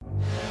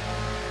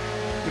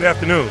Good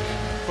afternoon.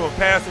 From a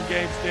passing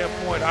game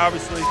standpoint,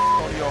 obviously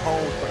on your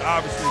home, but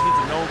obviously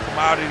he's a known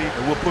commodity,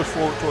 and we'll push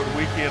forward toward the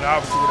weekend.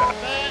 Obviously, without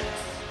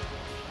facts,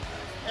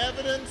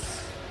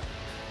 evidence,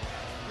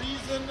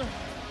 reason,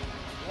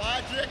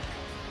 logic,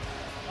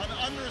 an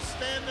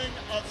understanding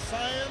of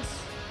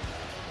science.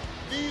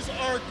 These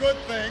are good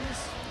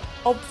things.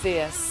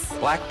 Obvious.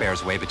 Black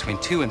bears weigh between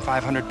 200 and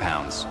 500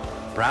 pounds.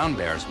 Brown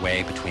bears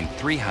weigh between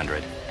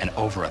 300 and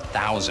over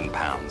 1,000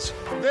 pounds.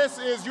 This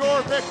is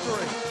your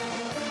victory.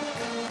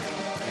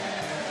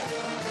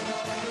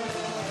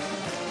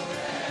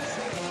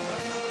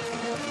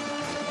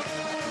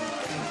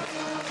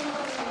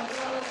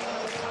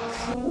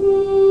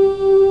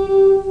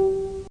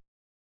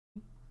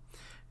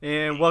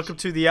 And welcome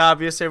to The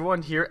Obvious,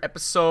 everyone. Here,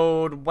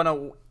 episode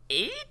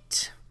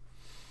 108?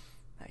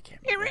 I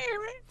can't remember.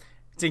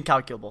 It's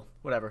incalculable.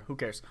 Whatever. Who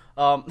cares?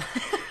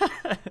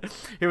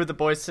 Here with the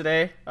boys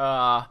today.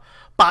 Bach,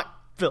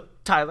 Phil,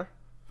 Tyler.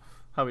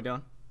 How we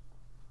doing?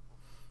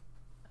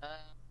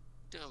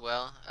 Doing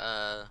well.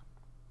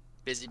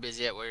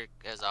 Busy at work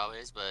as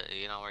always, but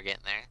we're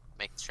getting there,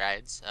 making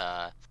strides.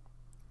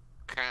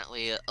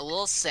 Currently a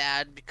little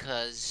sad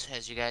because,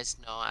 as you guys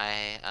know,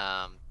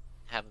 I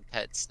have a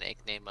pet snake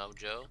named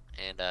Mojo,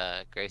 and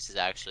Grace is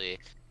actually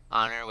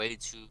on her way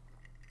to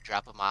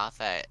drop him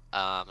off at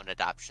an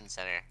adoption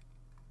center.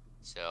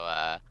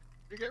 So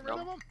You get rid of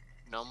him?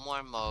 no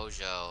more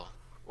Mojo.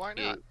 Why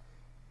not?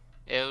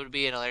 It would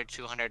be another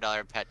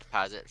 $200 pet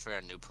deposit for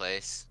a new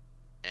place,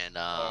 and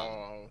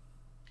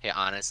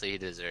honestly, he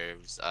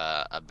deserves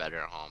a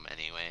better home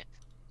anyway.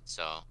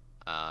 So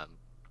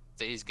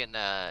he's getting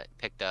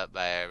picked up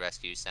by a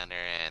rescue center,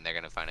 and they're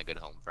gonna find a good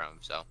home for him.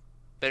 So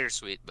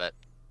bittersweet, but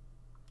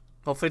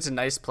Hopefully it's a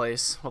nice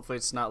place. Hopefully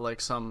it's not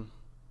like some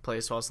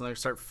place where they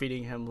start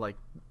feeding him like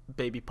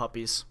baby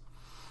puppies.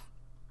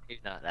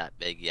 he's not that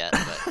big yet.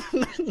 But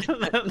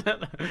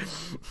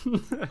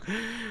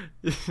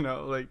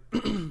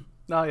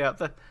No, yeah.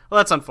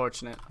 That's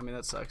unfortunate. I mean,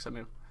 that sucks. I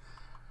mean,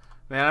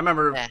 man, I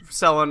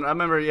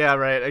remember yeah,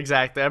 right,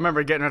 exactly. I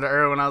remember getting rid of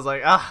Erwin. I was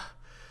like,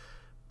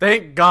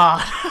 thank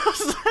God.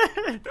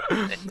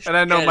 And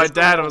I know my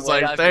dad was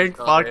like, thank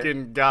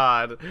fucking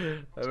God. I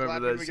was glad remember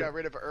when that we shit. got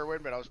rid of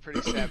Erwin, but I was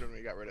pretty sad when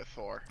we got rid of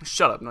Thor.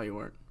 Shut up. No, you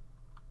weren't.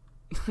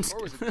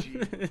 Thor was a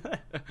G.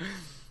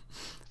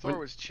 Thor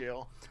was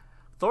chill.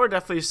 Thor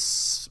definitely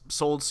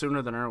sold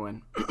sooner than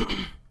Erwin.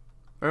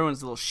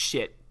 Erwin's a little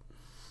shit.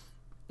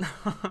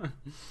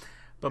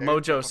 But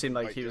Mojo seemed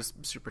like he was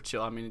super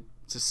chill. I mean,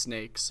 it's a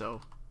snake,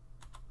 so.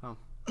 Oh.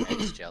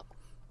 it's chill.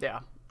 Yeah.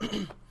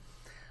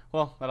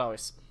 Well, that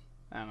always,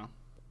 I don't know.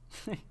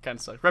 Kind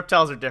of sucks.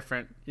 Reptiles are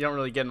different. You don't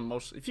really get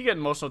emotional. If you get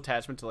emotional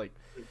attachment to like,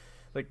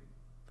 I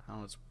don't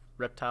know, it's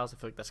reptiles. I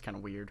feel like that's kind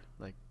of weird.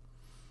 Like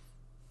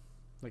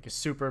a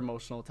super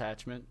emotional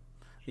attachment.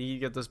 You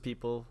get those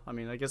people. I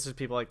mean, I guess there's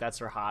people like that's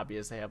their hobby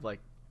is they have like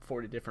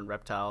 40 different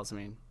reptiles. I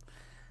mean,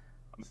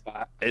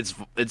 it's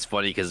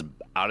funny because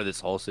out of this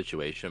whole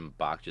situation,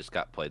 Bach just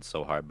got played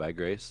so hard by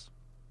Grace.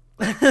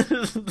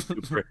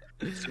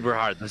 Super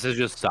hard. This is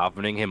just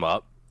softening him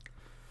up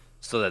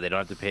so that they don't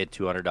have to pay a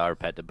 $200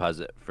 pet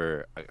deposit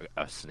for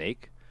a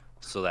snake,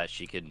 so that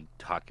she can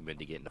talk him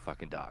into getting a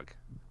fucking dog.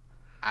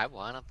 I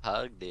want a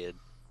pug, dude.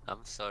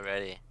 I'm so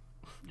ready.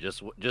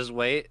 Just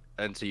wait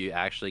until you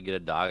actually get a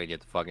dog and you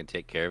have to fucking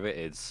take care of it.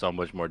 It's so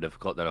much more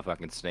difficult than a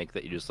fucking snake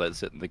that you just let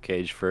sit in the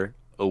cage for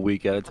a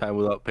week at a time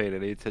without paying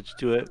any attention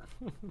to it.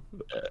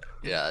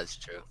 Yeah, that's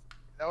true.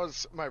 That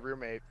was my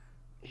roommate.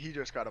 He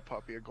just got a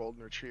puppy, a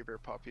golden retriever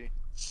puppy.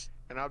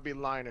 And I'd be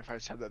lying if I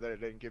said that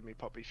it didn't give me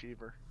puppy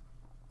fever.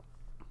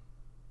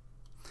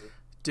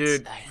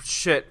 dude,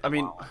 shit. I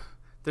mean,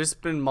 there's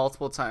been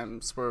multiple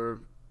times where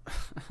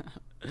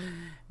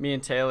me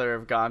and Taylor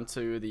have gone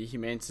to the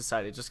Humane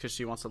Society just because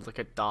she wants to look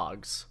at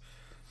dogs.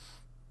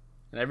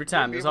 And every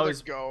time there's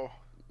always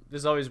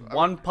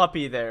one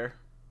puppy there.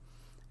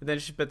 And then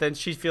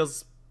she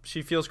feels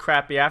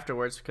crappy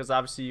afterwards because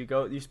obviously you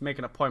make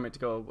an appointment to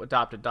go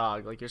adopt a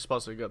dog. Like you're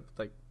supposed to go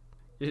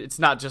it's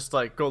not just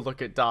like go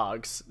look at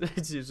dogs.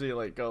 It's usually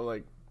like go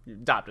like you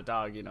adopt a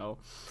dog,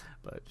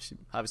 But she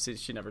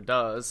never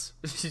does.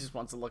 She just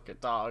wants to look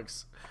at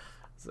dogs.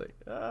 It's like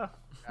I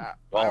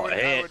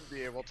wouldn't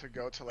be able to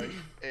go to like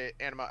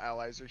Animal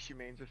Allies or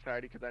Humane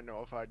Society because I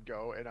know if I'd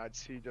go and I'd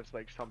see just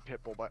like some pit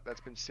bull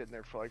that's been sitting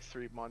there for like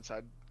 3 months,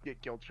 I'd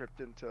get guilt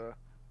tripped into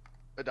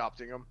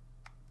adopting them.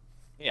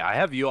 Yeah, I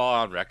have you all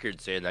on record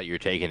saying that you're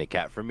taking a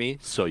cat from me,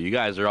 so you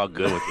guys are all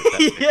good with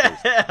your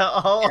pet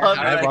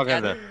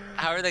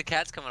How are the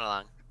cats coming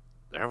along?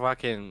 They're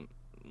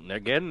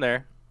getting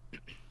there.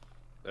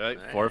 They're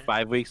like 4 or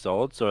 5 weeks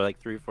old, so like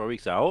 3 or 4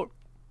 weeks out.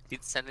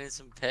 Dude, send in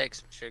some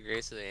pics. I'm sure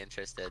Grace will be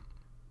interested.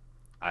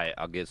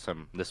 I'll get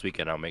some this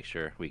weekend. I'll make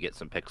sure we get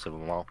some pics of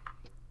them all.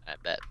 I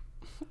bet.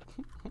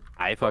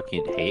 I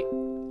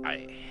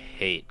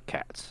hate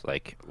cats,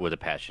 like with a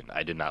passion.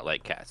 I do not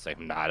like cats.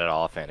 I'm not at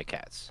all a fan of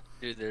cats.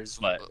 Dude,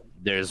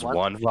 there's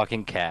one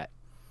fucking cat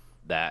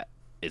that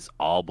is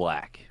all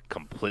black,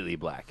 completely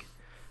black.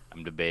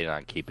 I'm debating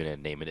on keeping it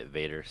and naming it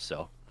Vader.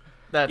 So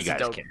That's You guys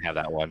dope. can't have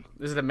that one.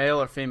 Is it a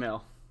male or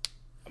female?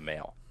 A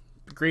male.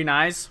 Green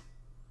eyes?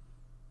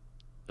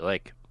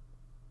 Like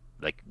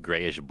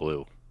grayish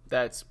blue.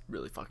 That's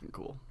really fucking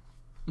cool.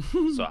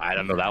 So I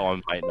don't know. That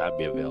one might not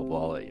be available.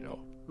 I'll let you know.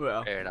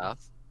 Well, Fair enough.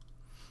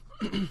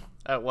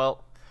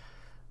 well,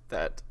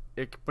 when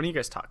do you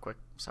guys talk quick?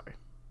 Sorry.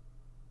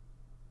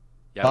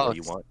 Yeah, what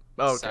do you want?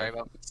 Oh, okay.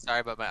 Sorry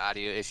about my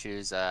audio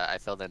issues. I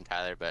filled in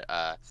Tyler, but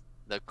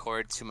the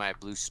cord to my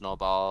blue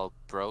snowball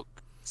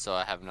broke, so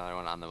I have another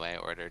one on the way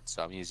ordered.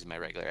 So I'm using my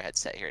regular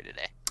headset here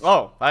today.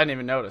 Oh, I didn't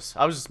even notice.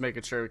 I was just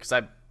making sure because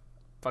I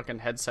fucking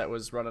headset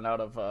was running out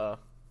of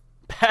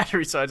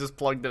battery, so I just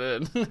plugged it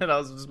in, and I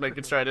was just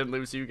making sure I didn't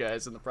lose you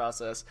guys in the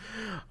process.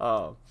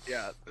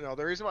 Yeah, no,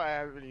 the reason why I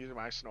haven't been using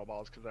my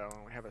snowball is because I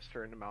only have a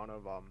certain amount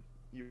of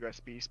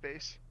USB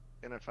space,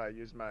 and if I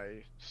use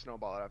my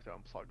snowball, I have to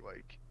unplug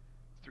like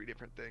 3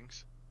 different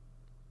things.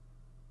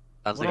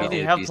 Sounds What like do a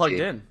you new have PC. plugged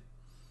in?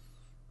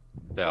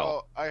 No.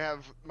 Well, I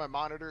have my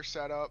monitor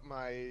set up,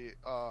 my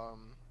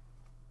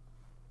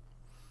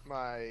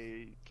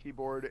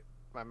keyboard,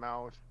 my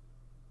mouse,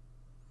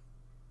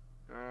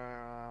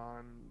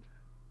 and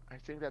I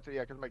think that's it.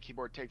 Yeah, because my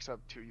keyboard takes up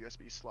 2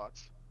 USB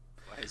slots.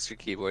 Why does your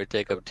keyboard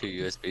take up 2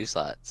 USB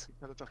slots?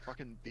 Because it's a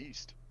fucking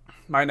beast.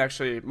 Mine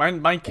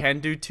can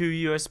do 2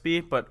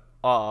 USB, but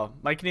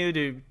mine can either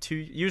do 2.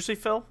 Usually,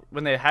 Phil,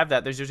 when they have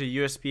that, there's usually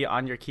USB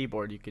on your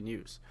keyboard you can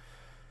use.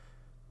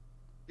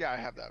 Yeah, I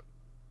have that.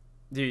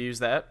 Do you use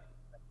that?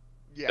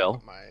 Yeah,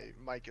 Bill?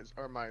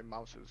 but my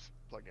mouse is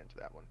plugged into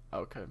that one.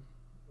 Okay.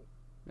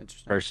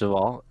 Interesting. First of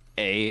all,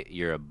 A,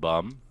 you're a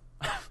bum.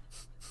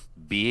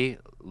 B,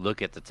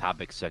 look at the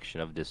topic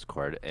section of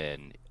Discord,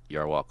 and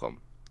you're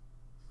welcome.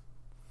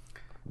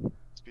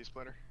 Speed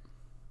splitter.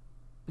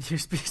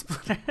 USB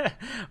splitter.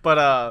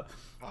 But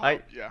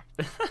Yeah.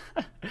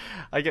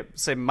 I get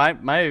say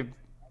my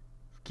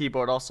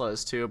keyboard also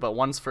has 2, but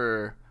once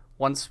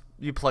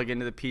you plug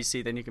into the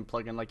PC, then you can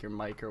plug in like your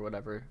mic or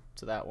whatever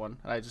to that one.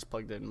 And I just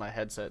plugged in my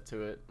headset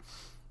to it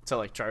to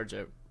like charge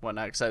it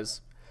whatnot. It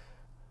says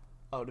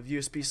out of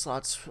USB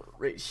slots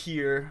right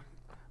here.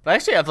 But I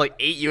actually have like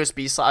 8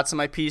 USB slots in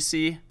my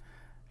PC,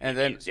 and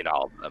then Using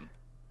all of them.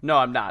 no,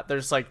 I'm not.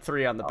 There's like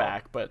 3 on the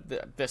back, but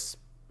this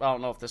I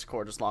don't know if this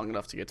cord is long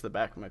enough to get to the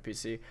back of my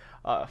PC.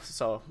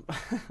 So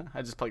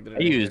I just plugged it in.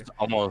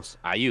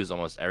 I use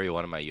almost every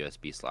one of my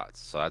USB slots,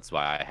 so that's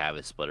why I have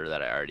a splitter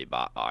that I already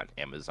bought on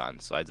Amazon.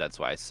 So that's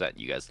why I sent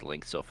you guys the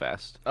link so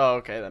fast. Oh,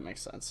 okay, that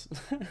makes sense.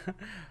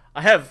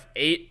 I have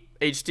 8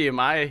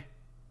 HDMI.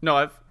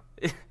 No,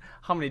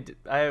 how many?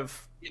 I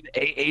have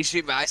 8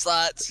 HDMI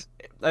slots?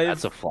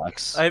 That's a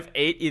flex. I have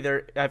 8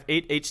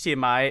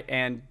 HDMI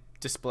and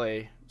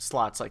display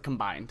slots like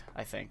combined,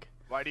 I think.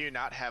 Why do you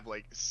not have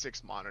like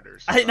 6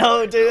 monitors? I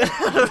know, dude.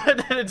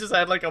 It just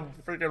had like a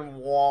freaking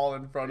wall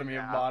in front of me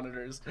of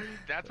monitors.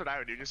 That's what I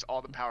would do. Just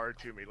all the power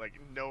to me. Like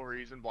no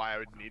reason why I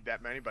would need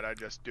that many, but I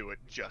just do it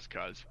just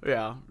cause.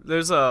 Yeah, there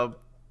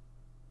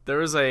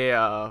was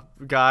a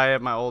guy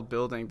at my old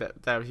building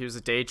that he was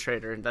a day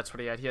trader, and that's what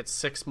he had. He had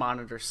 6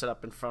 monitors set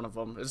up in front of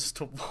him. It's just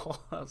a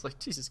wall. I was like,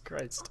 Jesus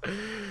Christ.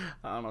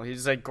 I don't know. He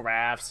just had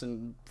graphs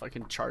and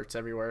fucking charts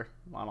everywhere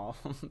on all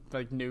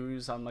like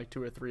news on like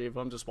 2 or 3 of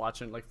them. Just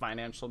watching like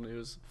financial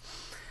news.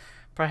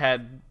 Probably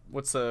had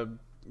what's the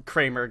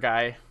Kramer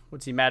guy?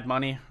 What's he, Mad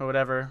Money or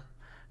whatever,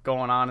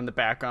 going on in the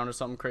background or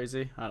something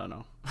crazy. I don't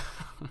know.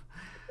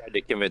 To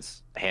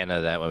convince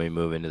Hannah that when we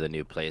move into the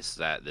new place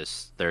that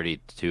this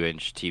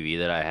 32-inch TV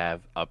that I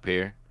have up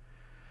here,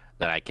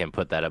 that I can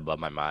put that above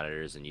my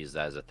monitors and use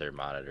that as a 3rd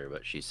monitor,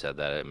 but she said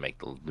that it'd make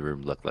the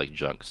room look like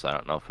junk, so I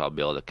don't know if I'll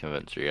be able to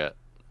convince her yet.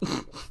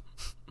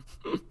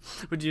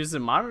 Would you use the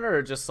monitor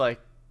or just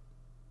like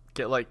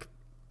get like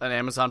an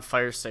Amazon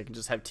Fire Stick and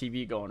just have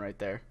TV going right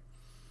there?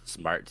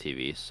 Smart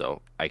TV,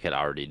 so I could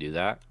already do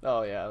that.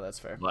 Oh yeah, that's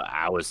fair. But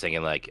I was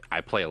thinking like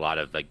I play a lot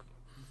of like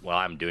while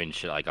I'm doing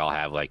shit, like I'll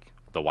have like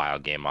the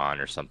wild game on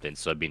or something,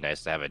 so it'd be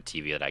nice to have a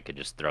TV that I could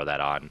just throw that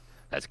on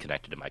that's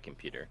connected to my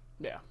computer.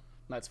 Yeah,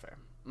 that's fair.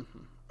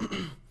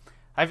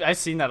 I've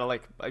seen that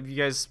like if you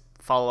guys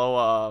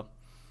follow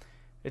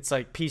it's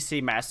like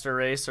PC Master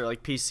Race or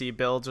like PC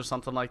builds or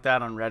something like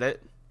that on Reddit.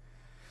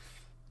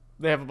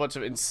 They have a bunch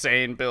of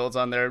insane builds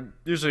on there.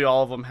 Usually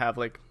all of them have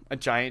like a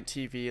giant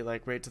TV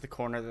like right to the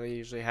corner that they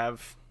usually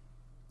have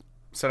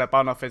set up. I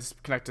don't know if it's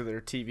connected to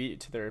their TV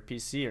to their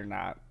PC or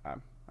not.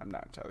 I'm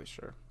not entirely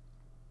sure.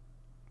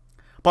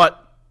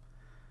 But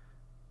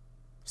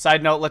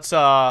side note, let's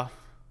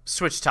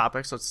switch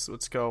topics.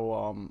 Let's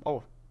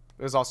go.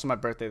 It was also my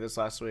birthday this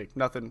last week.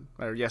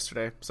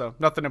 Yesterday. So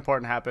nothing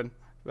important happened.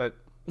 But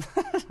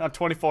I'm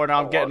 24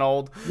 now. I'm getting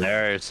old.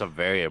 There are some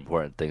very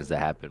important things that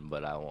happened,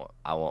 but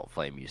I won't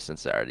flame you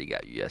since I already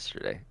got you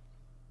yesterday.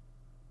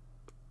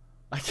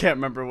 I can't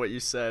remember what you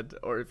said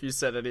or if you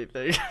said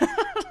anything.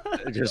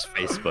 Just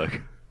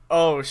Facebook.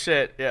 Oh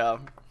shit! Yeah.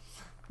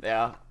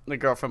 The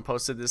girlfriend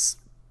posted this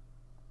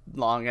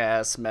long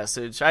ass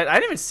message. I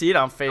didn't even see it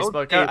on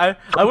Facebook.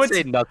 I would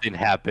say nothing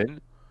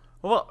happened.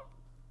 Well,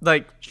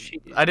 Like,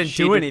 I didn't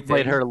do anything. She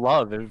displayed her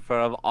love in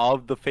front of all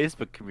of the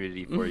Facebook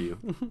community for you.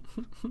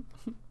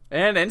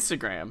 And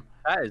Instagram.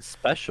 That is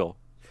special.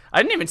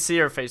 I didn't even see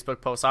her Facebook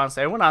post,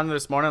 honestly. I went on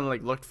this morning and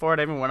like looked for it.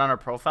 I even went on her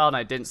profile and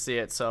I didn't see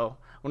it, so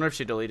I wonder if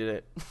she deleted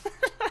it.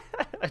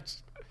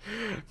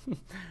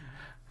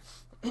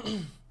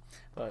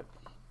 But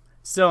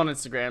still on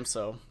Instagram,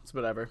 so it's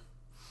whatever.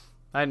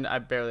 I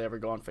barely ever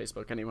go on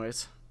Facebook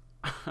anyways.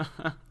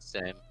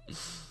 Same.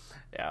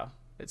 Yeah,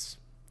 it's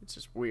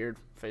just weird.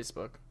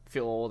 Facebook. I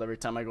feel old every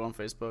time I go on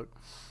Facebook.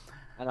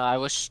 I know. I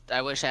wish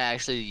I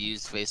actually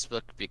used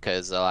Facebook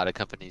because a lot of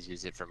companies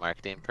use it for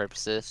marketing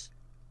purposes,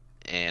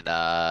 and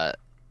I'm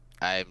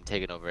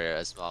taking over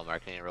a small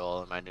marketing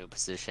role in my new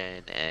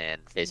position,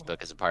 and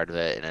Facebook is a part of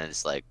it. And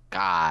it's like,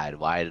 God,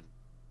 why do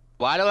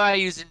I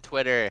use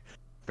Twitter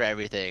for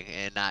everything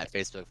and not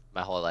Facebook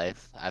my whole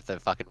life? I have to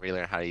fucking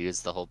relearn how to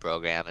use the whole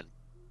program and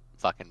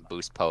fucking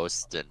boost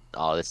posts and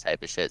all this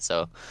type of shit.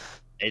 So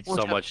it's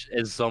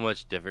so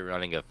much different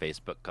running a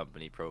Facebook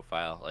company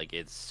profile. Like,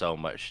 it's so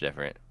much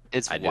different.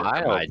 It's I do it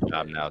for my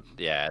job now.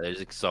 Yeah, there's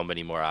like so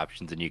many more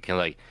options, and you can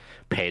like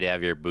pay to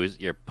have your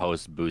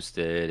post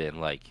boosted and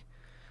like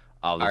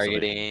all this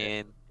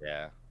targeting.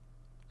 Yeah,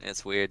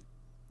 it's weird.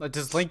 Like,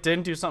 does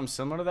LinkedIn do something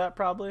similar to that?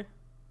 Probably.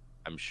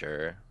 I'm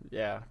sure.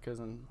 Yeah,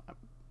 because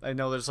I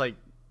know there's like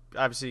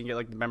obviously you can get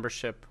like the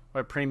membership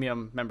or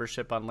premium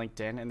membership on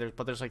LinkedIn, and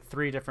there's like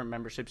 3 different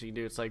memberships you can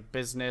do. It's like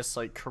business,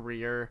 like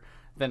career,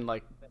 then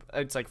like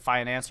it's like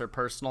finance or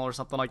personal or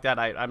something like that.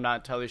 I'm not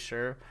entirely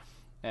sure.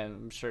 And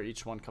I'm sure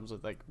each one comes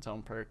with like its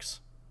own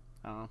perks.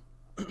 I don't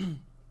know.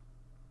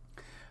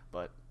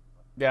 But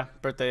yeah,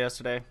 birthday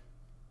yesterday.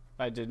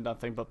 I did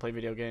nothing but play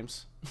video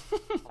games.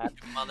 Happy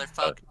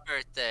motherfucking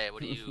birthday.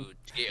 What do you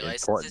get your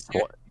license this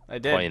year? I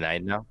did.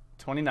 29 now?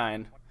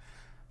 29.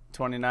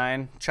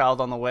 Child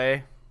on the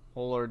way.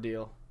 Whole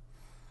ordeal.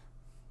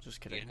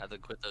 Just kidding. You have to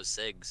quit those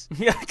cigs.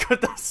 Yeah,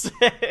 quit those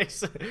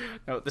cigs.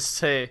 No, what they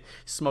say,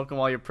 smoke them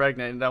while you're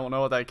pregnant, and I don't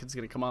know what that kid's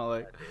going to come out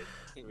like.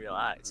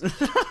 Relax.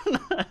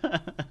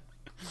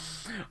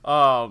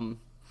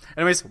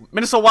 Anyways,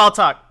 Minnesota Wild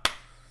talk.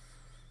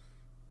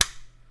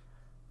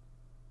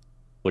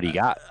 What do you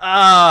got?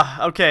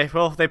 Okay.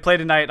 Well, they play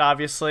tonight,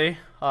 obviously.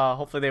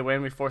 Hopefully they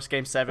win. We force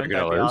Game 7.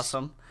 That'd be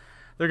awesome.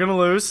 They're gonna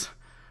lose.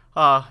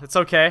 It's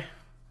okay.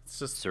 It's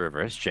just a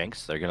reverse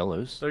jinx. They're gonna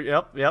lose.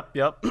 Yep.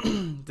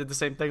 Did the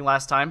same thing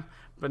last time,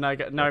 but now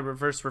I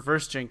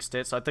reverse jinxed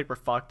it. So I think we're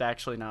fucked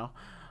actually now.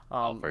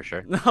 For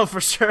sure. No,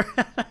 for sure.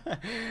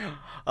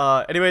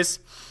 Anyways,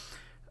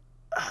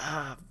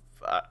 I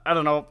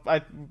don't know.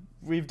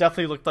 We've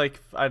definitely looked like,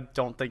 I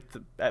don't think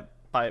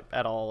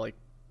at all, like,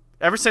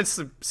 ever since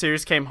the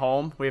series came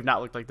home, we have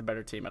not looked like the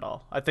better team at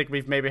all. I think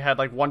we've maybe had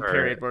like one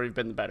period where we've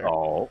been the better.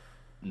 Oh,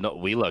 no,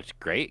 we looked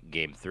great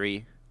Game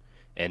 3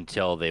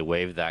 until they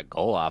waved that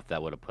goal off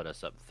that would have put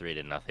us up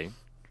 3-0.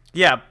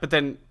 Yeah, but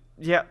then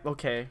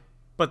okay.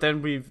 But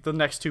then the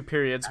next 2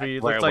 periods we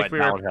looked like we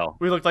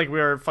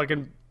were a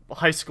fucking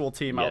high school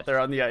team out there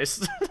on the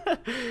ice.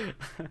 And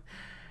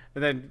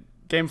then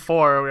Game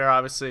 4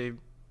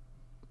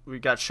 we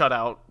got shut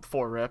out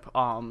 4-rip.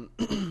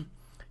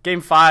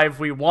 Game 5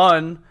 we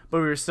won,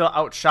 but we were still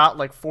outshot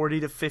like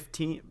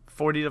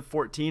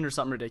 40-14 or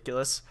something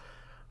ridiculous.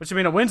 Which, I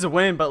mean, a win's a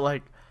win, but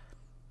like,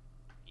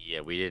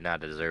 yeah, we did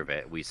not deserve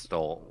it.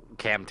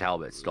 Cam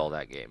Talbot stole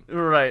that game.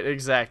 Right,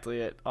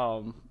 exactly it.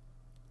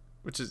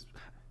 Which is,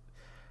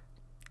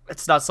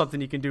 it's not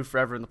something you can do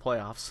forever in the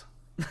playoffs.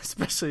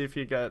 Especially if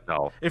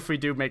if we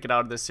do make it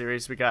out of this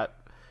series. We got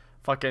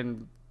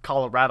fucking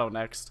Colorado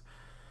next.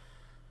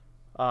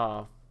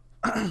 I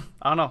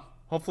don't know.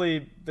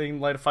 Hopefully they can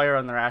light a fire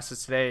on their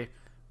asses today,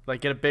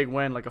 like get a big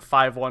win, like a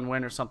 5-1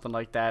 win or something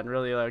like that, and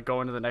really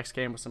go into the next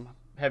game with some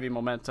heavy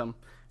momentum.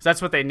 'Cause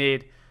that's what they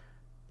need.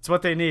 It's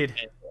what they need.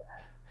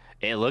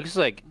 It looks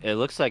like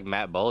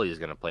Matt Boley is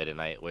gonna play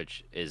tonight,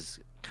 which is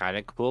kind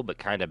of cool, but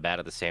kind of bad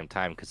at the same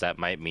time because that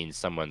might mean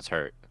someone's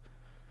hurt.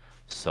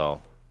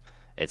 So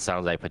it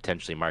sounds like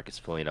potentially Marcus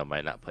Foligno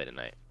might not play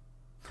tonight.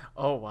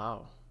 Oh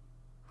wow,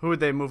 who would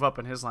they move up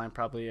in his line?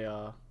 Probably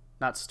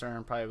not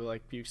Stern, probably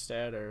like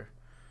Bukestad or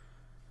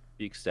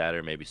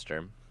maybe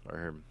Sturm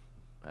or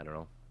I don't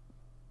know.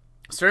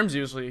 Sturm's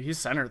he's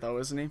center though,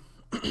 isn't he?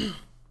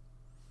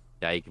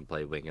 Yeah, he can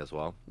play wing as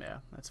well. Yeah,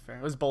 that's fair.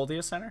 Was Boldy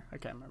a center? I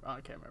can't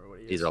remember what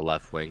he is. He's a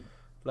left wing.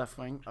 Left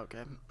wing.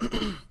 Okay.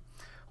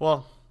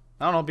 Well,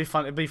 I don't know.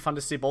 It'd be fun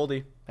to see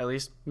Boldy at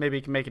least. Maybe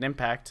he can make an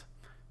impact.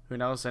 Who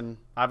knows? And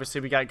obviously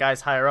we got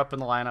guys higher up in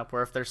the lineup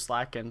where if they're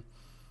slacking,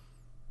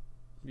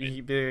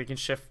 they can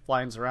shift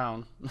lines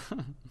around.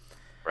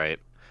 Right.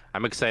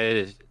 I'm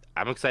excited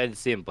to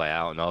see him play. I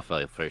don't know if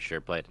he'll for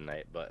sure play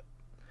tonight, but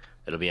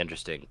it'll be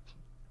interesting.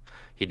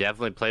 He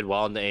definitely played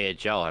well in the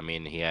AHL. I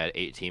mean, he had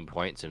 18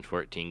 points in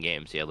 14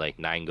 games. He had like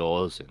 9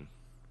 goals and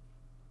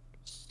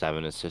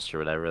 7 assists or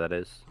whatever that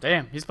is.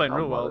 Damn, he's playing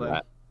real well then.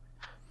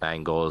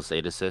 9 goals,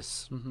 8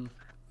 assists. Mm-hmm.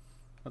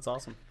 That's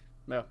awesome.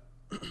 Yeah.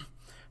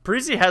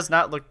 Parisi has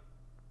not looked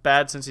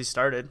bad since he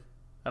started.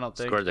 I don't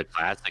think. Scored the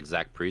classic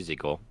Zach Parise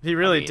goal. He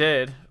really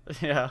did.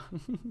 Yeah.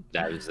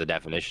 That was the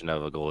definition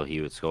of a goal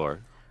he would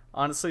score.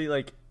 Honestly,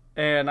 like,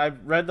 and I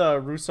read the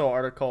Russo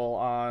article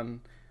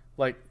on,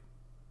 like,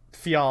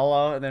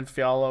 Fiala and then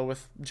Fiala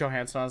with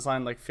Johansson on his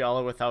line, like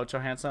Fiala without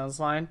Johansson on his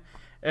line,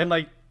 and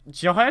like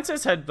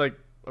Johansson's had like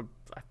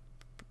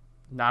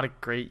not a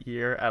great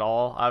year at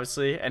all,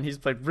 obviously, and he's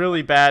played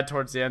really bad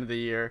towards the end of the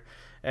year,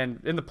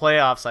 and in the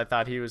playoffs I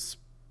thought he was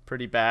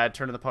pretty bad,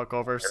 turning the puck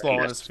over, slow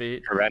on his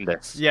feet.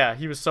 Horrendous. Yeah,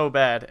 he was so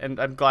bad, and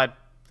I'm glad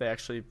they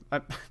actually.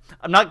 I'm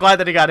not glad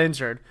that he got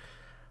injured,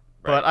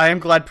 but I am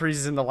glad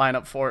Parise's in the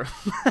lineup for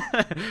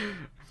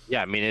him.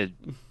 Yeah, I mean,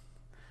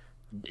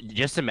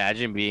 just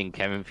imagine being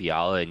Kevin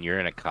Fiala and you're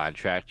in a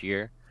contract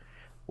year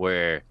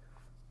where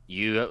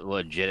you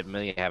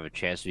legitimately have a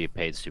chance to be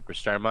paid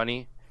superstar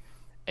money,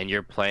 and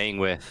you're playing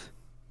with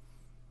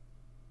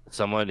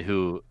someone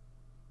who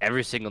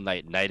every single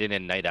night, night in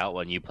and night out,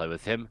 when you play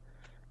with him,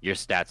 your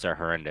stats are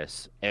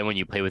horrendous. And when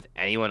you play with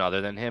anyone other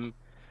than him,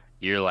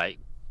 you're like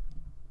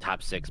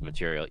top 6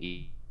 material.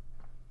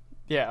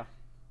 Yeah.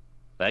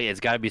 Like, it's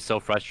got to be so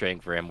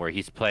frustrating for him where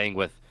he's playing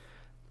with,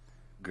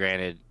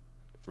 granted,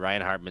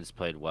 Ryan Hartman's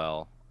played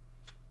well.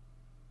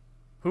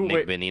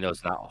 Nick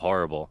Bonino's not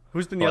horrible.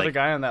 Who's been the other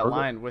guy on that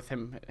line with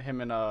him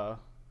and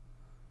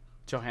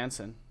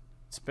Johansson?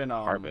 It's been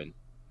Hartman.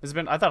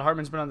 I thought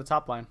Hartman's been on the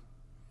top line.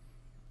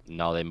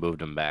 No, they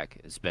moved him back.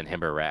 It's been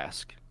him or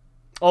Rask.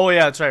 Oh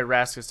yeah, that's right.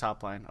 Rask is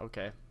top line.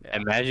 Okay. Yeah.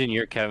 Imagine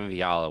you're Kevin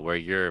Fiala, where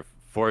you're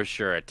for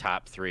sure a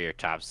top 3 or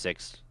top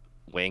 6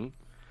 wing,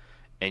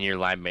 and your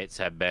line mates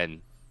have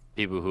been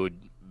people who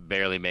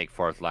barely make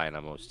 4th line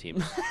on most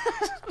teams.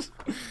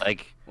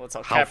 Like,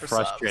 how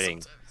frustrating!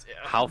 Yeah.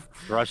 How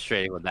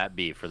frustrating would that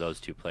be for those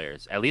two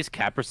players? At least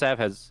Kaprizov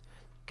has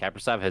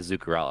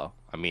Zuccarello.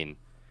 I mean,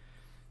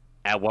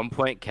 at one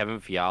point, Kevin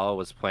Fiala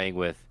was playing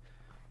with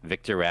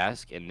Victor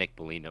Rask and Nick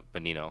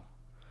Bonino,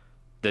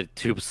 the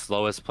 2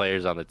 slowest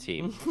players on the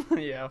team.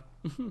 Yeah.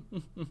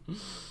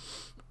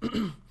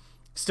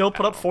 Still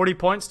put up 40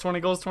 points, 20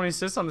 goals, 20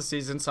 assists on the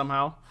season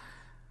somehow.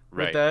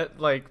 Right. With that,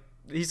 like,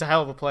 he's a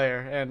hell of a player,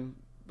 and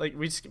like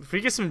if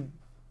we get some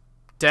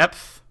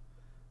depth,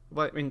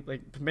 well, I mean,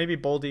 like maybe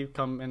Boldy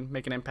come and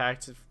make an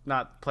impact, if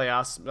not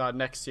playoffs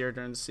next year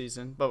during the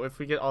season. But if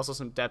we get also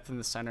some depth in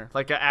the center,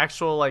 like an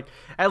actual, like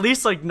at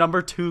least like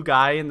number 2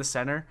 guy in the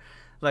center,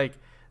 like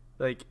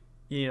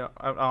you know,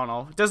 I don't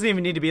know, it doesn't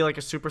even need to be like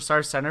a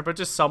superstar center, but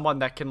just someone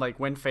that can like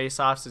win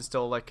faceoffs and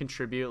still like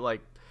contribute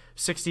like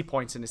 60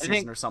 points in a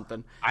season or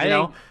something. You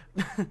know?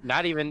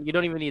 You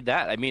don't even need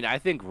that. I mean, I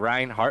think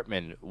Ryan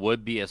Hartman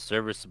would be a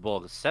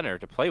serviceable center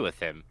to play with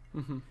him.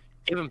 Mm-hmm.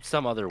 Give him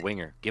some other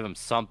winger. Give him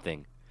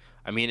something.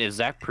 I mean, if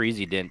Zach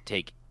Parise didn't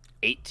take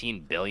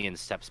 18 billion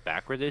steps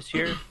backward this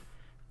year,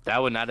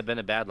 that would not have been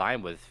a bad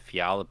line with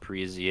Fiala,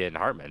 Parise, and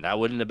Hartman. That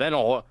wouldn't have been a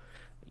whole...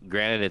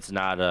 Granted, it's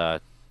not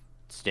a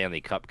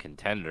Stanley Cup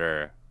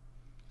contender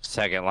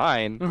second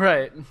line.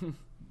 Right.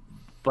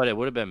 But it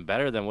would have been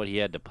better than what he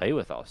had to play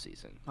with all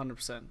season.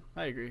 100%.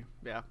 I agree.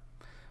 Yeah.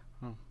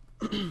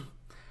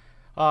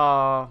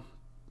 I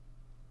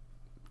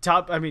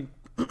mean,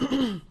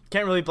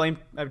 can't really blame.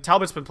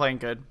 Talbot's been playing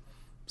good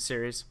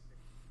series.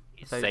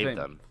 He saved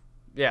them.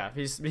 Yeah,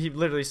 he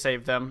literally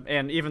saved them,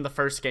 and even the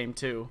first game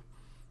too.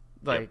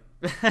 Like,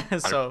 yep.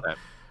 So,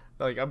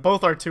 like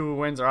both our 2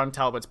 wins are on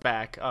Talbot's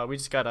back. We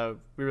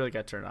really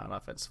got to turn on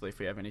offensively if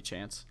we have any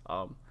chance.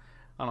 I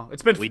don't know.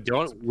 It's been.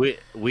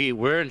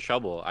 We're in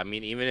trouble. I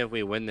mean, even if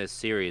we win this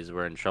series,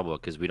 we're in trouble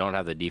because we don't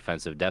have the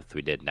defensive depth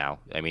we did now.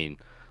 I mean,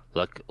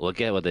 look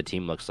at what the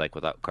team looks like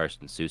without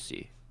Karsten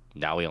Susi.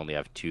 Now we only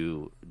have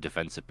 2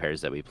 defensive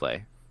pairs that we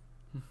play.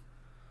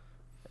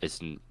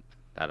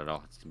 I don't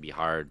know. It's gonna be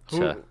hard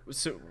to.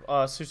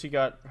 Susi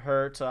got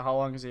hurt. How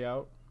long is he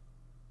out?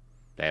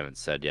 They haven't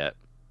said yet.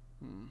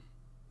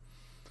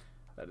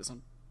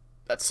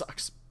 That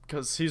sucks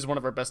because he's one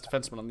of our best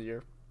defensemen on the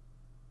year.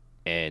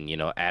 And, you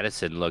know,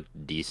 Addison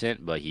looked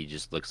decent, but he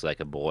just looks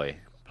like a boy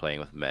playing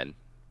with men.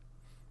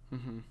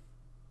 Mm-hmm.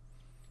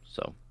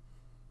 So,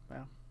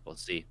 yeah, we'll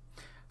see.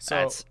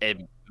 So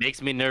it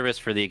makes me nervous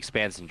for the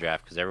expansion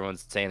draft because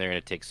everyone's saying they're going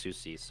to take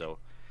Susi, so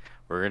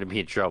we're going to be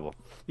in trouble.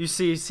 You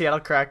see Seattle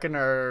Kraken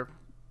or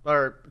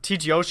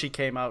TG Oshie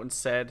came out and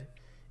said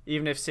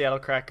even if Seattle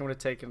Kraken would have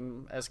taken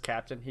him as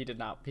captain, he did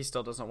not. He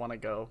still doesn't want to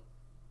go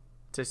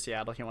to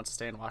Seattle. He wants to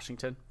stay in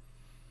Washington.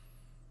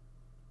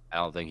 I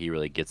don't think he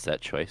really gets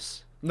that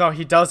choice. No,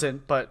 he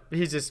doesn't, but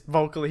he just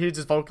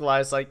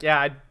vocalized like, yeah,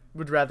 I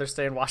would rather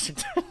stay in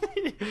Washington.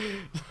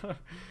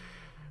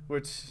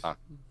 Which,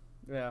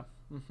 yeah.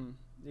 Mm-hmm.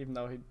 Even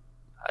though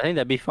I think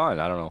that'd be fun.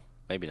 I don't know.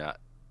 Maybe not.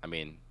 I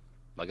mean,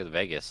 look at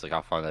Vegas. Look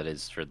how fun that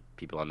is for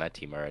people on that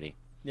team already.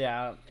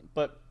 Yeah,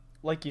 but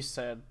like you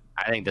said,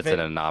 I think that's an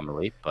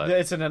anomaly. But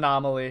it's an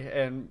anomaly,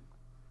 and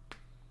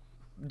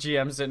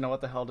GMs didn't know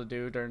what the hell to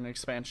do during the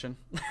expansion.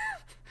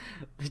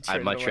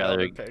 I'd much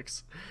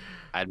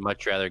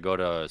rather go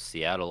to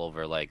Seattle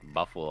over like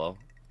Buffalo,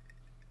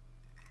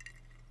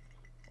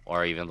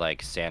 or even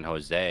like San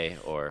Jose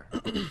or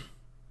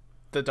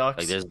the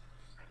Ducks. Like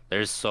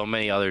There's so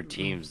many other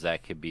teams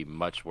that could be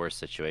much worse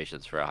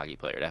situations for a hockey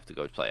player to have to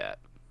go play at.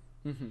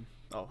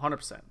 Oh,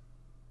 100%.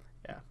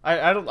 Yeah.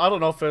 I don't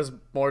know if it was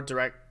more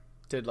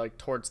directed like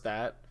towards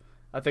that.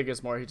 I think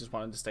it's more he just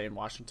wanted to stay in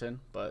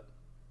Washington, but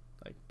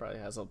like probably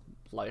has a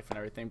life and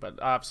everything.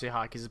 But obviously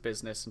hockey's a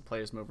business and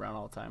players move around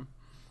all the time.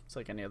 It's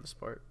like any other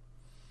sport.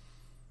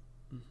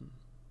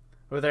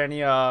 Were there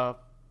any I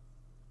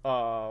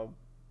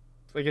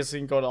guess we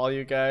can go to all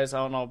you guys.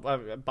 I don't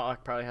know.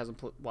 Bach probably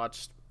hasn't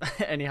watched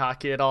any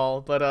hockey at all.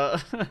 But are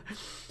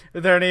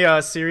there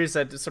any series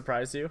that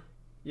surprised you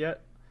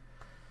yet?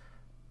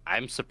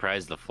 I'm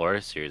surprised the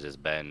Florida series has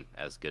been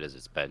as good as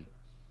it's been.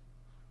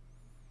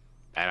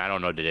 And I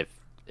don't know,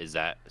 is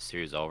that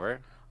series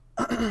over?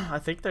 I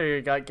think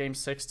they got Game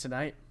 6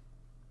 tonight.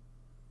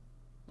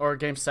 Or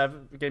Game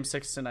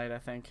 6 tonight, I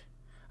think.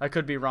 I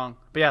could be wrong.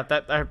 But yeah,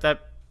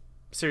 that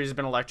series has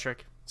been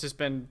electric. It's just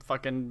been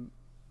fucking...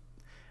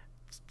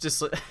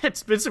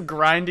 it's been some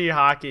grindy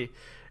hockey.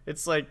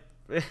 It's like...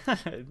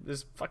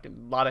 there's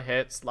fucking a lot of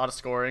hits, a lot of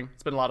scoring.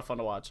 It's been a lot of fun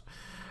to watch.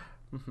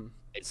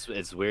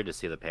 It's weird to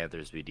see the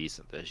Panthers be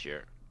decent this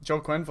year. Joe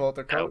Quenneville,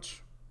 their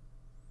coach.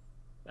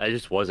 That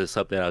just wasn't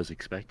something I was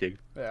expecting.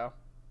 Yeah.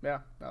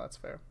 No, that's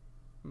fair.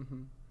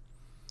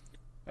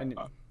 And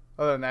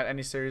other than that,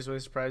 any series really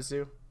surprised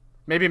you?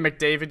 Maybe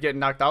McDavid getting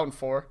knocked out in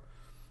 4.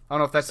 I don't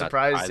know if that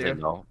surprised you.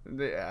 No.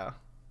 Yeah.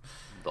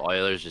 The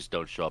Oilers just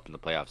don't show up in the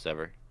playoffs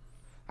ever.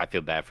 I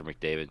feel bad for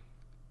McDavid.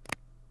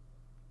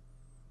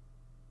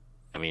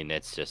 I mean,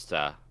 it's just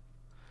they're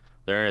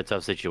in a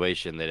tough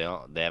situation. They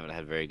haven't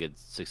had very good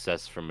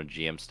success from a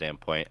GM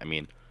standpoint. I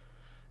mean,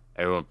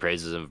 everyone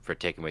praises him for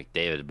taking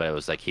McDavid, but it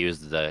was like he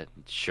was the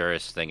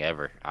surest thing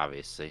ever,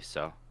 obviously.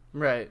 So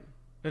right,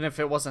 and if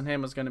it wasn't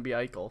him, it was going to be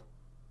Eichel.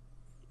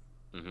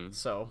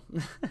 So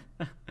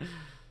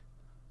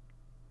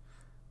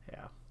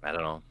yeah, I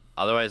don't know.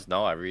 Otherwise,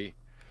 no. I mean,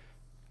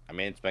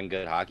 it's been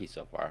good hockey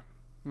so far.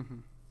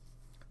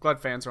 Glad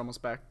fans are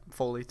almost back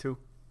fully too.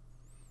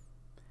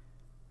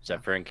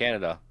 Except for in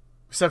Canada.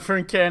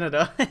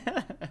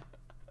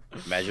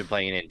 Imagine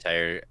playing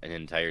an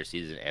entire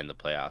season and the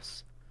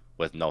playoffs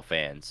with no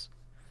fans,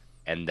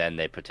 and then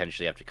they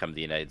potentially have to come to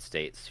the United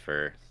States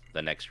for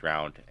the next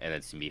round, and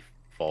it's gonna be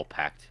full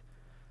packed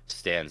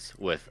stands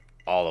with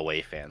all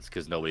away fans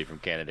because nobody from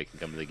Canada can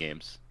come to the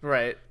games.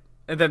 Right,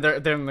 and then they're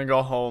gonna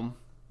go home.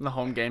 In the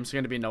home games, are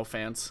gonna be no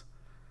fans.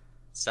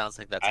 Sounds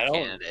like that's a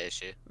Canada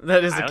issue.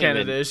 That is a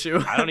Canada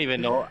issue. I don't even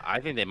know.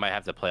 I think they might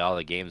have to play all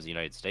the games in the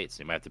United States.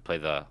 They might have to play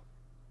the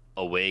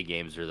away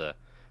games or the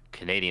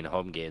Canadian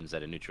home games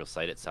at a neutral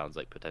site. It sounds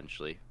like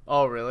potentially.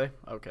 Oh,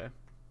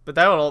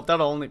 that'll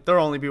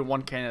only be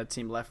one Canada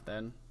team left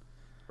then.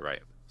 Right.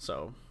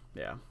 So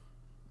yeah,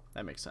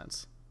 that makes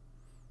sense.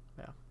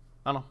 Yeah,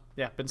 I don't know.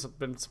 Yeah, been some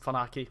fun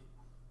hockey.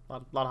 A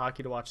lot of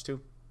hockey to watch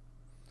too.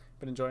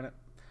 Been enjoying it.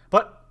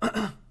 But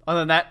other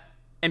than that,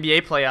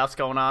 NBA playoffs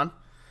going on.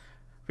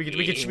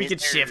 We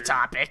could shift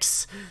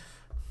topics.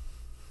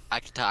 I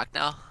can talk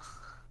now.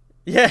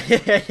 Yeah.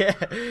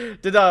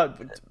 Did I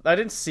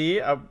didn't see.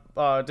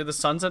 Did the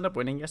Suns end up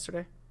winning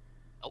yesterday?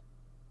 Nope.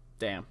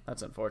 Damn,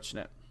 that's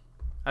unfortunate.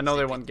 I know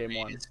they won game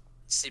 1.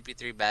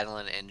 CP3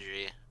 battling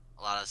injury.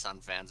 A lot of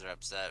Sun fans are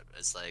upset.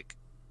 It's like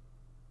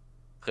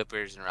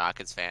Clippers and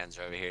Rockets fans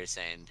are over here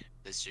saying,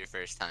 "This is your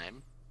first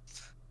time."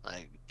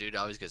 Like, dude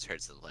always gets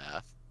hurt in the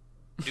playoff.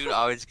 Dude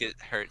always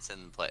gets hurt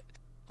in the play.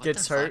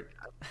 Gets hurt.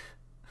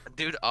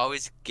 Dude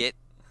always gets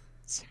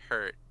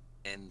hurt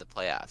in the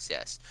playoffs,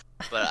 yes.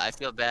 But I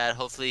feel bad.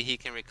 Hopefully he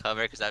can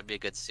recover because that'd be a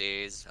good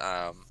series.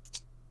 I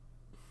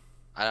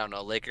don't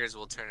know. Lakers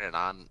will turn it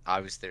on.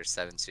 Obviously they're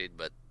 7 seed,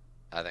 but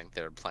I think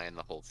they're playing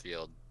the whole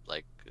field.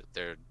 Like,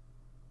 they're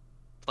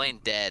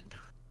playing dead,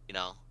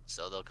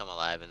 so they'll come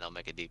alive and they'll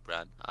make a deep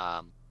run.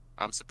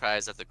 I'm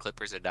surprised that the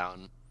Clippers are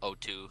down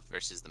 0-2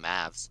 versus the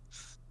Mavs.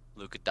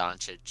 Luka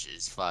Doncic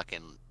is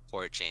fucking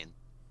torching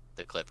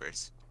the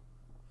Clippers.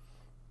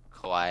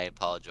 Kawhi and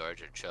Paul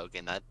George are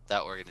choking.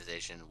 That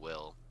organization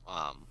will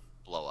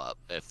blow up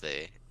if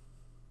they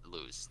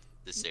lose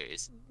the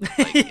series.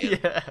 Like,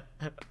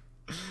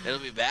 it'll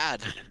be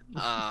bad.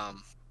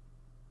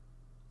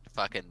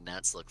 Fucking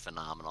Nets look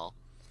phenomenal.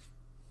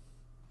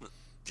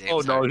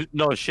 James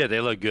no shit, they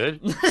look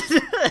good.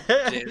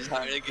 James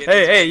Harden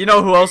hey, you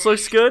know who else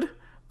looks good?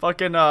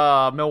 Fucking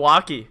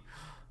Milwaukee.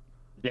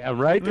 Yeah,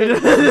 right.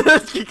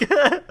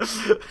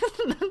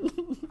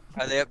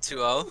 Are they up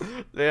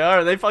 2-0? They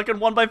are. They fucking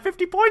won by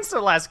 50 points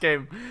their last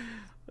game.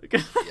 Yeah,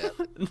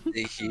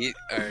 the Heat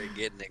are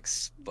getting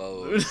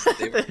exposed.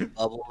 They were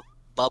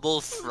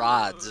bubble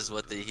frauds is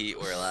what the Heat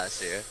were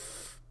last year.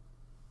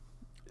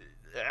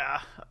 Yeah.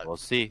 We'll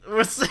see.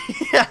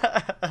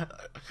 Yeah.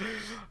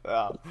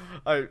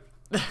 I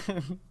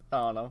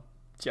don't know.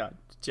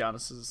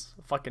 Giannis is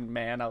a fucking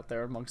man out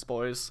there amongst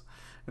boys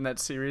in that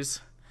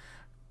series.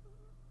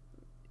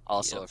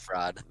 Also a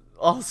fraud.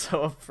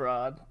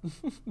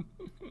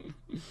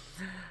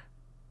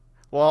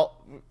 Well,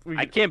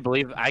 I can't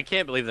believe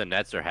the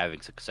Nets are having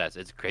success.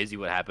 It's crazy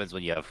what happens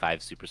when you have 5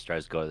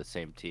 superstars go to the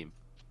same team.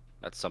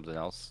 That's something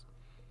else.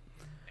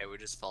 Hey, we're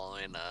just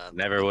following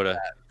Never would have.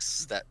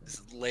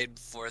 That's laid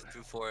forth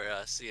before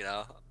us, you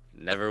know.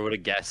 Never would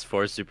have guessed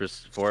 4 or 5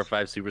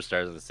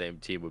 superstars on the same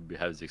team would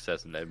have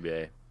success in the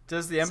NBA.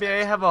 Does the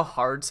NBA have a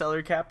hard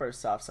salary cap or a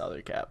soft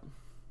salary cap?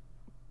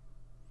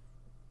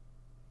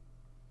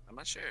 I'm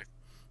not sure.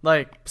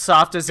 Like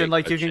soft as in Great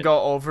like you can question.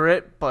 go over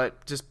it,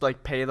 but just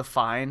like pay the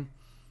fine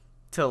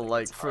to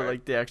like it's for hard.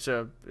 like the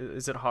extra.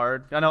 Is it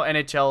hard? I know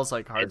NHL is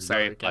like hard It's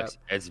salary very cap.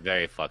 it's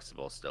very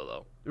flexible still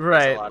though.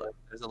 Right.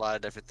 There's a lot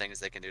of different things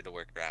they can do to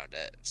work around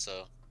it.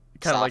 So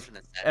Kind of like soft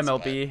in a sense,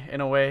 MLB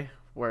in a way,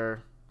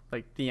 where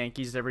like the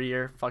Yankees every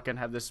year fucking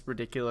have this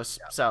ridiculous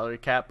salary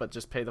cap, but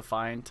just pay the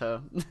fine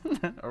to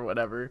or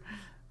whatever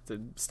to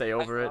stay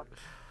over it.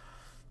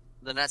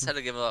 The Nets had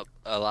to give up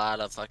a lot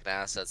of fucking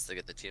assets to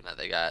get the team that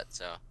they got.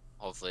 So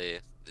hopefully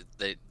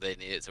they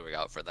need it to work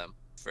out for them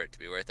for it to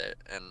be worth it.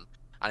 And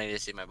I need to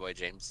see my boy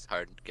James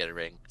Harden get a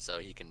ring so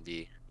he can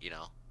be,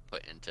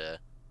 put into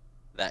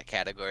that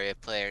category of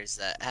players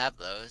that have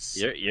those.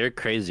 You're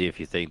crazy if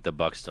you think the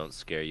Bucks don't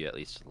scare you at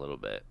least a little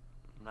bit.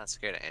 I'm not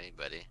scared of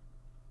anybody.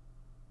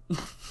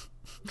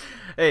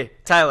 Hey,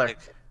 Tyler.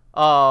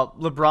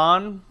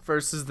 LeBron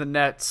versus the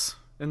Nets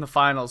in the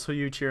finals. Who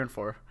you cheering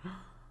for?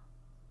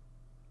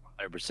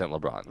 100%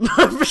 LeBron.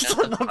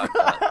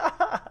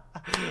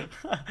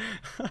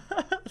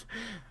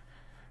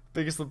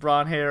 Biggest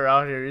LeBron hater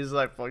out here. He's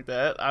like, fuck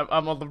that.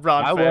 I'm a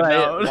LeBron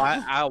fan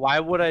now. Why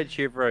would I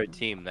cheer for a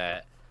team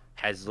that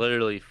has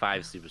literally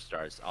 5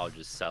 superstars? I'll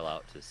just sell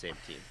out to the same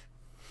team.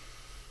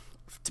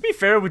 To be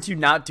fair, would you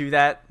not do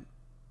that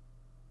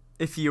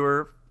if you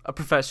were a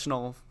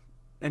professional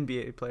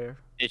NBA player?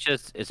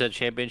 It's a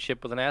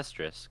championship with an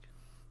asterisk.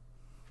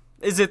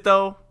 Is it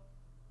though?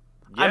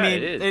 Yeah, I mean,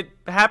 it is. it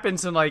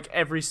happens in like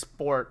every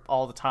sport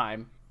all the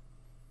time.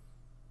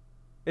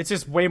 It's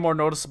just way more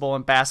noticeable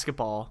in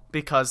basketball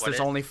because What there's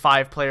is? only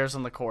 5 players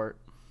on the court.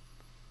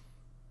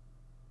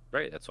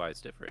 Right, that's why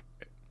it's different.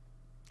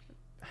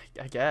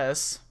 I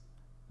guess.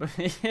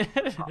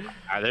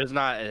 There's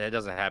not. It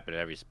doesn't happen in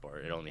every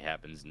sport. It only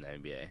happens in the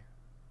NBA.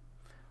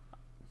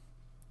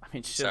 I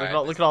mean, shit. Sorry,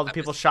 Look at all the I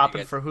people missed you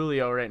shopping guys. for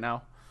Julio right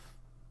now.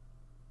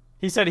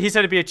 He said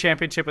it'd be a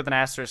championship with an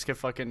asterisk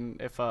if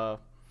the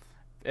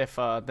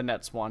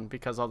Nets won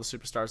because all the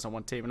superstars on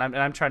one team. And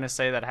I'm trying to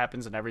say that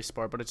happens in every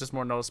sport, but it's just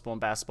more noticeable in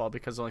basketball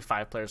because there's only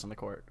 5 players on the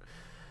court.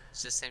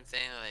 It's the same thing.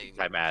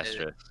 Like Type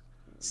asterisk.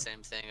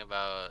 Same thing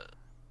about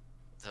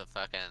the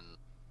fucking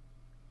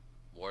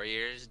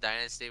Warriors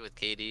dynasty with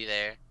KD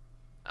there.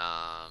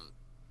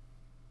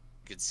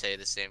 Could say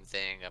the same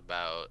thing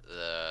about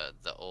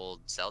the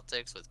old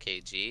Celtics with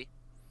KG,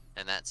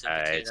 and that's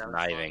It's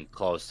not even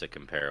close to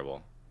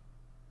comparable.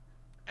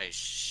 Are you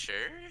sure?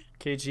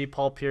 KG,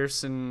 Paul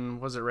Pierce,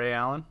 and was it Ray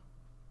Allen?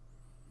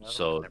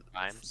 So- Their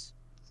primes.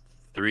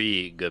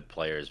 3 good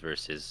players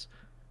versus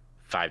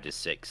 5 to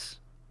 6.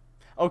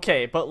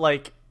 Okay, but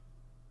like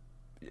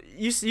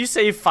you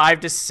say 5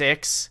 to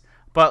 6,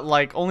 but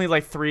like only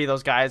like 3 of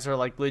those guys are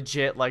like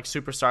legit like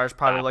superstars,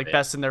 probably Stop like it.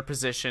 best in their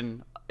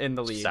position in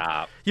the league.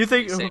 Stop. You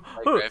think You say Blake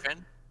who?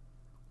 Griffin?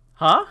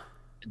 Huh?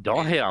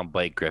 Don't hate on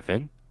Blake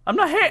Griffin. I'm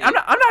not hating on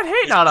him.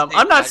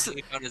 I'm not.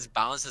 On his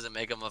bounce doesn't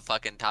make him a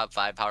fucking top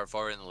 5 power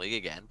forward in the league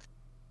again.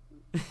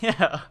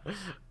 Yeah.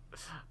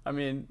 I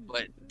mean,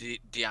 But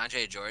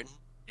DeAndre Jordan,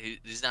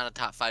 he's not a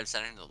top 5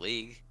 center in the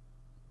league.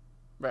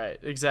 right?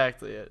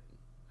 Exactly it.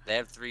 They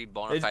have 3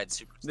 bona fide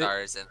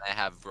superstars, and they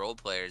have role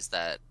players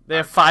that They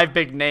have are- 5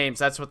 big names.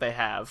 That's what they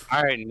have.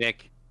 All right,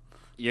 Nick.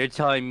 You're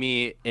telling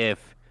me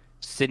if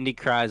Sidney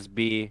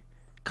Crosby,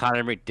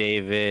 Connor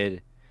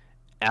McDavid,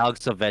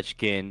 Alex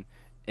Ovechkin,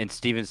 and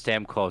Steven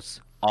Stamkos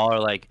all are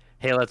like,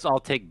 hey, let's all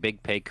take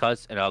big pay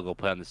cuts and I'll go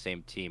play on the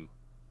same team.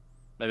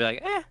 I'd be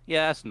like,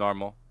 yeah, that's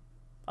normal.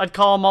 I'd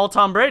call them all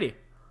Tom Brady.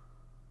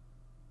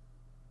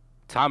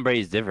 Tom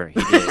Brady's different.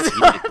 He did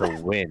it to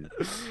win.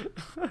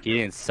 He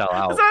didn't sell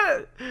out. Is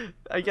that?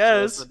 I That's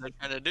guess. what they're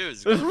trying to do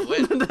is go to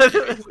win. What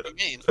do you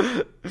mean?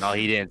 No,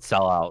 he didn't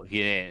sell out.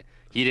 He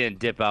didn't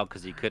dip out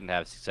because he couldn't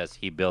have success.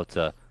 He built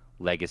a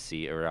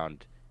legacy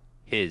around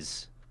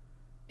his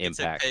He took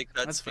impact. pay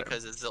cuts That's fair.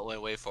 because it's the only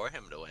way for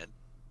him to win.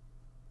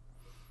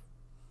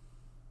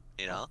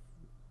 You know?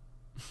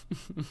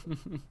 It's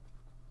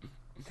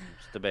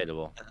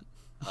debatable.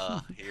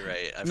 You're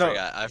right. No.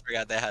 I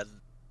forgot they had.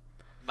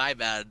 My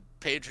bad.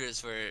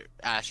 Patriots were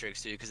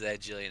asterisks too because they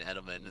had Julian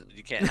Edelman.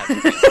 You can't have.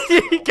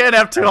 You can't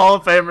have 2 Hall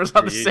of Famers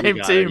on the You same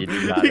got team. it,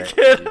 you got You it.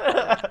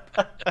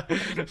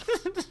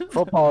 can't.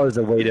 Football is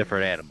a way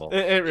different animal.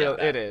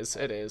 It is.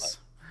 And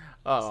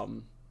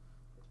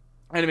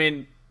I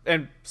mean,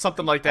 and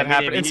something like that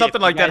happened. And something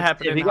like that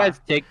happened. If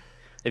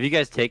you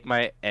guys take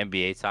my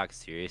NBA talk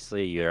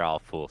seriously, you're all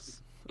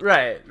fools.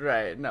 Right.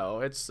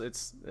 No, it's. You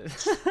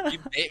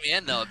bait me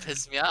in though. It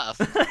pissed me off.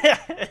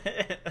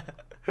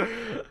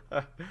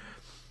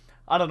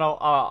 I don't know.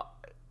 I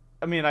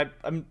mean, I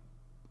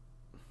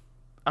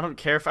don't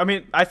care if. I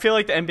mean, I feel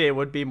like the NBA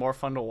would be more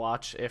fun to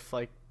watch if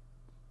like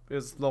it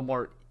was a little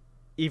more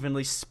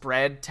evenly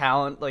spread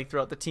talent like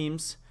throughout the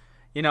teams.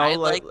 You know, I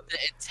like the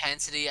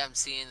intensity I'm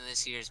seeing in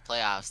this year's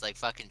playoffs. Like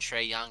fucking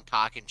Trae Young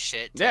talking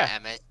shit to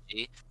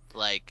MSG.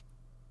 Like,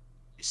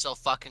 you're so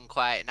fucking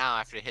quiet now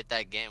after you hit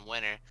that game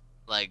winner.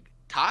 Like,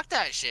 talk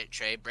that shit,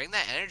 Trey. Bring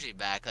that energy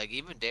back. Like,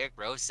 even Derrick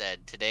Rose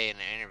said today in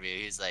an interview,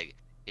 he's like,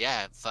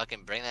 yeah,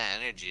 fucking bring that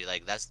energy.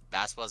 Like,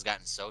 basketball's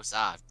gotten so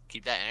soft.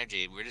 Keep that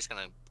energy. We're just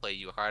gonna play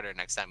you harder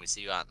next time we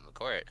see you out in the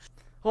court.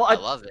 Well, I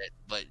love it,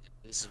 but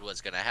this is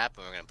what's gonna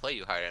happen. We're gonna play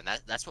you harder, and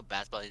that's what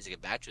basketball needs to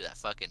get back to. That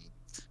fucking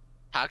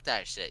talk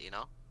that shit, you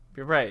know?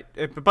 You're right,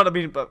 but I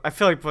mean, I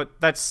feel like,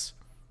 that's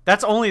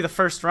only the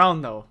first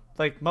round though.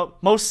 Like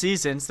most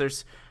seasons,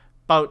 there's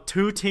about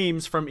 2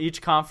 teams from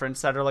each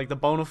conference that are like the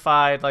bona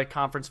fide like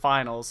conference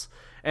finals,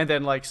 and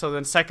then like so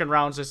then second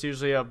rounds is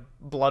usually a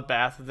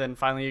bloodbath, and then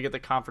finally you get the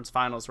conference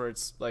finals where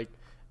it's like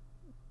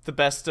the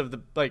best of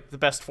the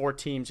best 4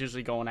 teams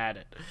usually going at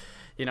it,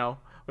 you know,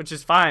 which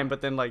is fine.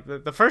 But then like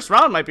the first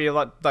round might be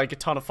a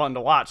ton of fun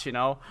to watch, you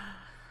know.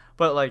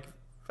 But like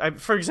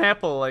for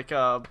example, like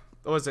what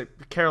was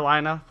it,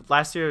 Carolina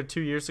last year or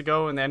 2 years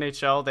ago in the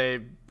NHL,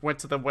 they went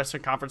to the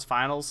Western Conference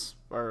Finals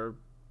or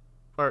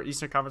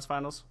Eastern Conference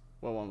Finals.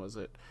 What one was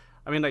it?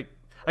 I mean, like,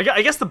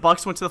 I guess the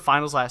Bucks went to the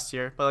finals last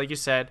year, but like you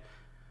said,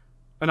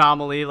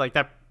 anomaly like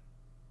that.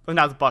 Well,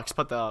 not the Bucks,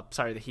 but the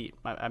Heat.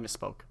 I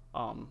misspoke.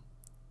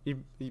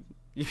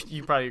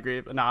 You probably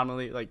agree.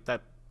 Anomaly like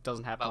that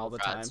doesn't happen all the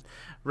time,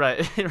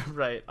 right?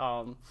 Right.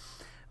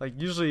 Like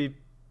usually,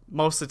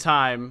 most of the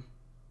time,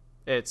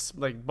 it's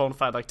like bona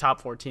fide like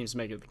top 4 teams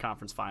make it to the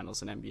conference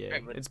finals in NBA.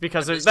 Right, it's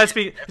because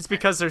it's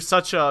because there's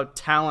such a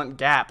talent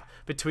gap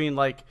between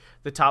like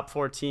the top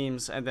 4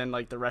 teams and then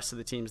like the rest of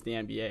the teams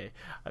in the NBA.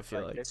 I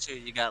feel like this year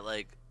you got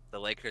like the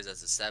Lakers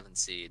as a 7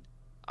 seed.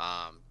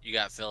 You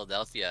got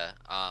Philadelphia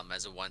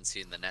as a 1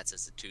 seed and the Nets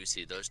as a 2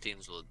 seed. Those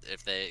teams will,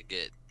 if they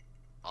get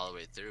all the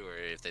way through or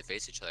if they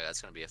face each other,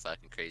 that's going to be a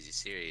fucking crazy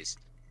series.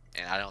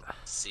 And I don't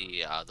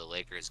see the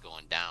Lakers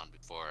going down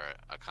before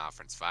a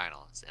conference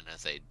finals. And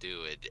if they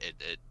do,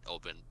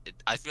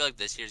 I feel like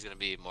this year's going to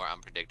be more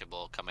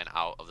unpredictable coming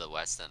out of the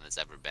West than it's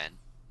ever been.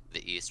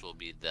 The East will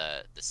be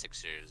the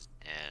Sixers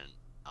and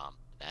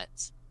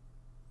Nets.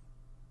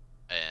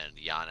 And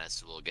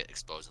Giannis will get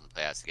exposed in the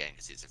playoffs again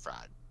because he's a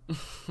fraud.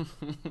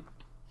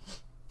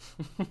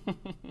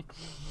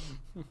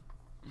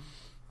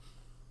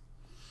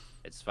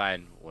 It's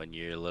fine when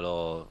your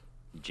little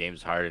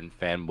James Harden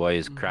fanboy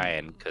is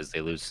crying because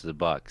they lose to the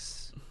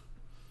Bucks.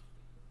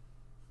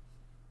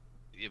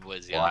 It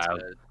was Giannis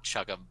gonna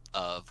chuck a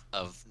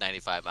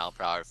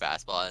 95-mile-per-hour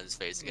fastball in his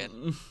face again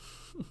in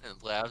the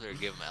playoffs, or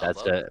give him an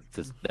elbow.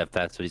 If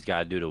that's what he's got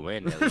to do to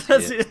win. We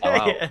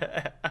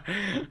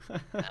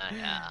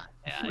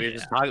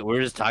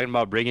were just talking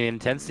about bringing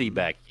intensity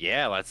back.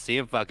 Yeah, let's see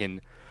him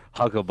fucking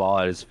huck a ball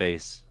at his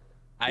face.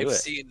 I've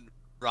seen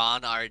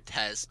Ron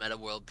Artest, Meta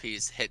World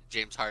Peace, hit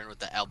James Harden with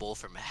the elbow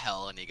from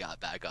hell, and he got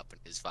back up and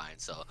he's fine.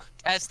 So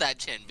test that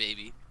chin,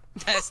 baby.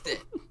 Test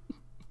it.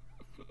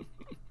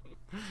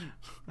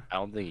 I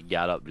don't think he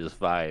got up just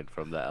fine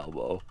from the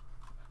elbow.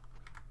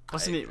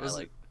 Was he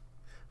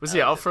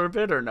out for a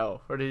bit or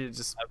no? Or did he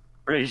just? I'm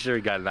pretty sure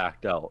he got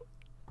knocked out.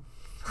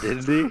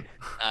 Didn't he?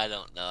 I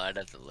don't know. I'd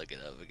have to look it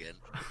up again.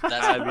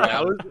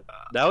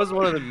 That was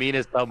one of the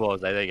meanest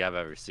elbows I think I've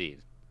ever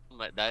seen.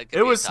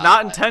 It was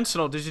not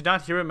intentional. Did you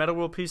not hear what Meta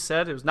World Peace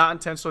said? It was not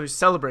intentional. He's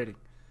celebrating.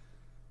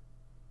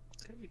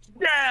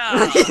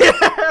 Yeah.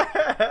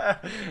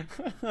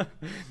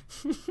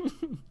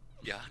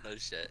 Yeah, no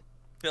shit.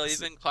 Phil, you've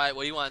been quiet.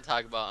 What do you want to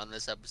talk about on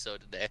this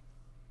episode today?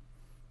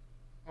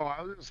 Oh,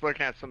 I was just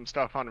looking at some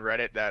stuff on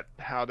Reddit that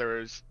how there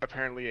was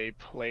apparently a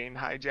plane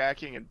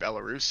hijacking in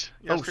Belarus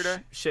yesterday.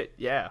 Oh, shit,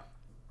 yeah.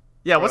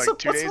 Yeah, what's like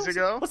 2 days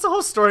ago? What's the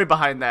whole story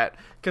behind that?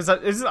 Because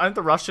aren't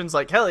the Russians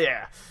like, hell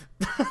yeah?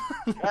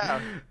 Yeah,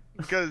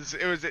 because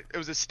it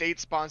was a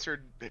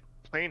state-sponsored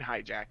plane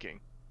hijacking.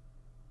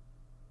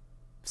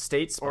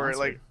 State-sponsored? Or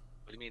like,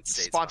 what do you mean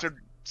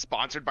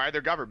sponsored by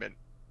their government.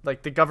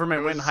 Like the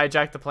government went and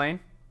hijacked the plane?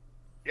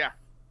 Yeah.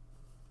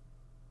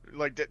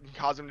 Like didn't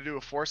cause them to do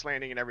a forced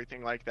landing and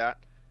everything like that.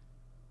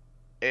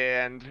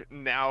 And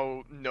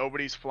now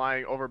nobody's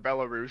flying over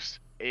Belarus,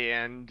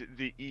 and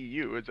the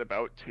EU is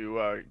about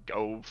to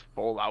go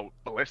full out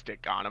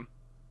ballistic on them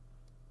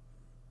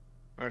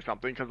or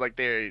something, because like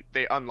they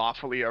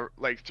unlawfully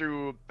like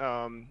through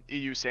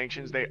EU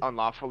sanctions they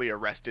unlawfully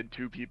arrested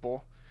 2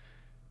 people,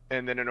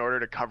 and then in order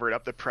to cover it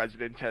up, the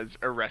president has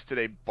arrested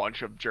a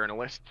bunch of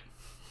journalists.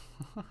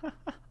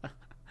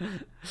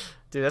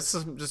 Dude, that's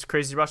just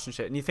crazy Russian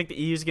shit. And you think the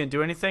EU's gonna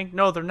do anything?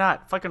 No, they're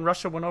not. Fucking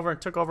Russia went over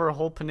and took over a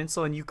whole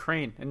peninsula in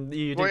Ukraine, and the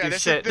EU didn't do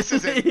shit. This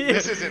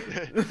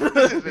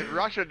isn't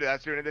Russia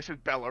that's doing it. This is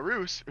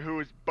Belarus,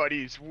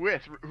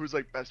 who's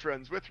like best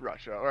friends with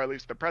Russia, or at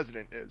least the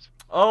president is.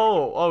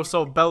 Oh,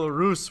 so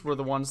Belarus were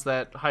the ones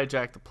that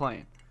hijacked the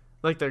plane,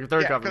 like their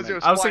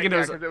government. I was thinking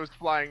it was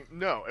flying.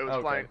 No, it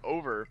was flying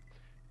over.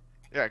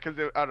 Yeah,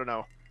 because I don't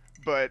know,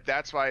 but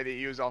that's why the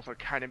EU is also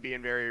kind of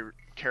being very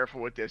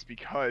careful with this,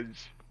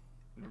 because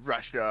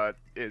Russia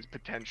is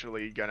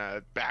potentially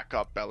gonna back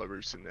up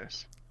Belarus in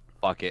this.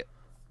 Fuck it.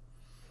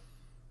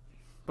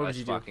 What would Let's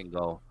you do? fucking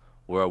go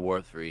World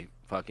War III.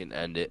 Fucking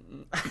end it.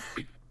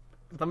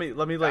 Let me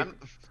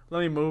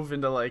move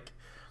into like,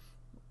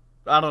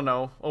 I don't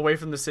know, away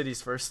from the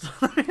cities first.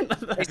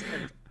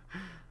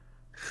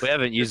 We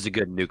haven't used a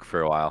good nuke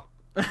for a while.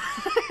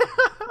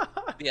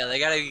 Yeah, they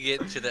gotta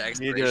get to the Need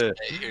expiration to,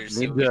 date here need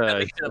soon. We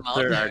gotta get to them out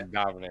assert our there.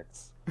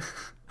 dominance.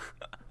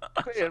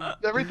 And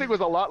everything was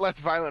a lot less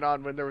violent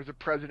on when there was a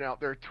president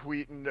out there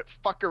tweeting that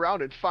fuck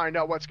around and find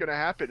out what's gonna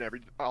happen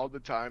all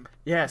the time.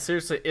 Yeah,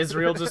 seriously,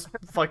 Israel just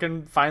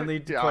fucking finally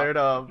declared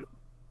a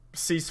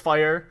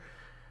ceasefire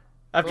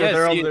after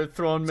they're over there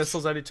throwing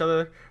missiles at each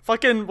other.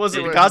 Fucking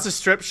Gaza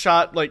Strip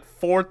shot like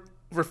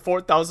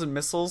 4,000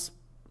 missiles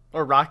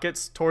or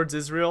rockets towards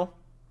Israel.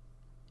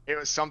 It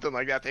was something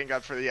like that. Thank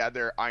God for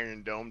their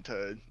Iron Dome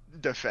to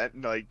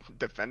defend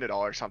it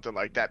all or something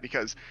like that.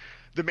 Because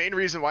the main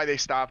reason why they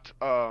stopped,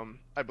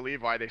 I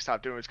believe why they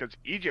stopped doing it was because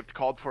Egypt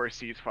called for a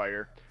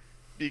ceasefire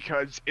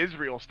because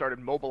Israel started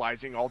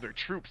mobilizing all their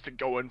troops to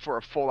go in for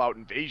a full-out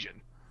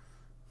invasion.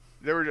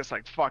 They were just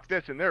like, fuck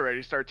this, and they're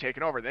ready to start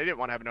taking over. They didn't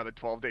want to have another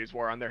 12 days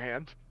war on their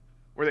hands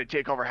where they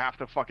take over half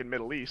the fucking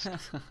Middle East.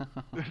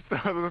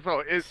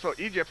 So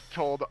Egypt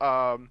told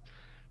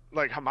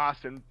like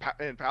Hamas in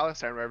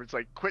Palestine, whatever, it's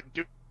like, quit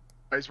doing,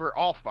 guys, we're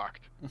all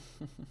fucked.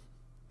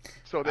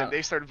 So then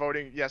they started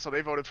voting. Yeah, so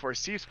they voted for a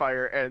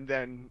ceasefire, and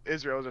then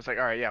Israel was just like,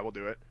 all right, yeah, we'll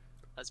do it.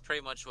 That's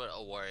pretty much what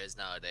a war is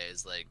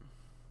nowadays. Like,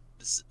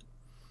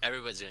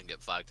 everybody's gonna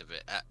get fucked if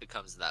it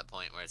comes to that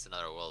point where it's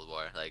another world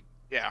war. Like,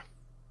 yeah,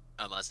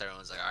 unless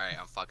everyone's like, all right,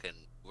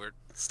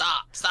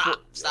 stop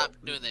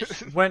doing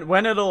this.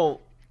 When it'll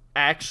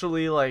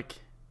actually when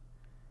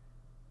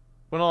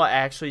it'll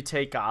actually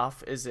take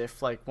off is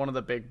if like one of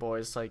the big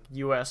boys like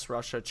US,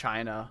 Russia,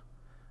 China,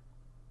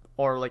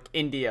 or like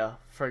India,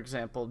 for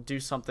example, do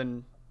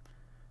something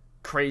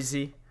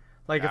crazy.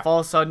 Like if all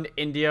of a sudden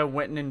India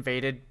went and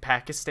invaded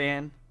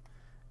Pakistan,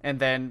 and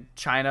then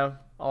China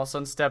all of a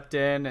sudden stepped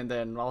in, and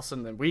then all of a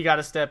sudden then we got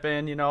to step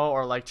in,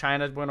 or like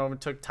China went over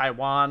and took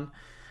Taiwan,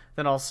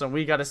 then all of a sudden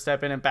we got to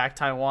step in and back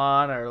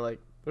Taiwan, or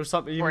like or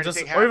something, or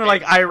even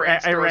like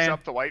Iran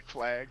up the white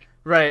flag.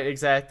 Right,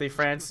 exactly.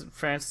 France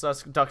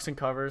ducks and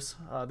covers.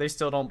 They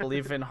still don't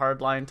believe in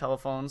hardline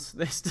telephones.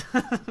 They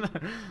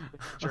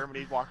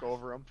Germany walk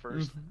over them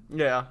first.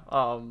 Yeah.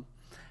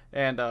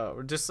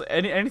 And just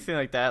anything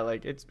like that.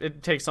 Like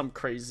it takes something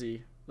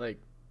crazy, like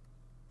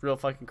real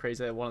fucking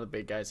crazy that one of the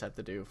big guys have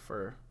to do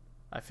for,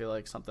 I feel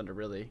like, something to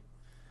really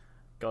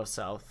go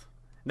south.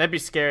 And that'd be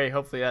scary.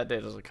 Hopefully that day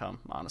doesn't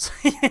come.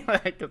 Honestly.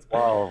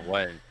 Well,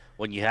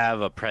 when you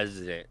have a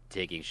president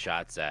taking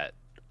shots at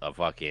a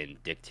fucking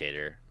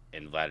dictator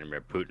in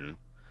Vladimir Putin,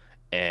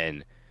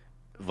 and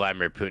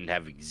Vladimir Putin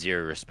having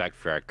zero respect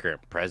for our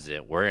current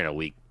president, we're in a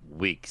weak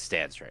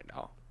stance right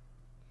now.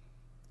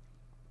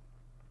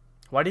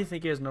 Why do you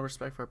think he has no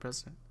respect for our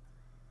president?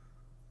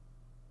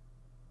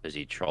 Because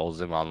he trolls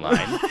him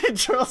online. He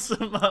trolls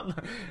him on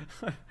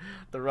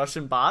the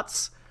Russian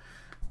bots.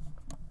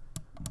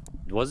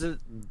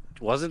 Wasn't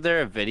there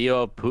a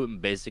video of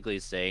Putin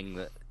basically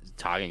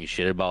talking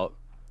shit about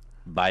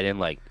Biden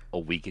like a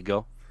week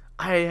ago?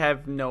 I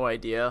have no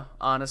idea,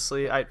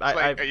 honestly.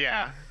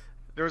 Yeah,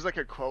 there was like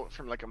a quote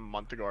from like a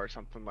month ago or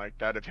something like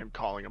that of him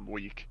calling him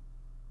weak,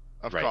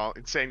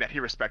 saying that he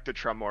respected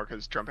Trump more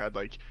because Trump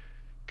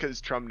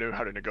knew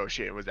how to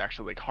negotiate and was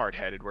actually like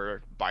hard-headed,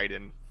 where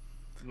Biden,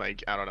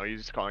 like, I don't know, he's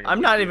just calling him. I'm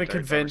not even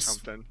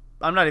convinced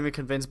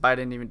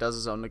Biden even does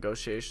his own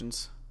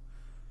negotiations.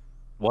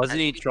 Wasn't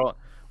he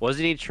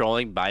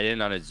trolling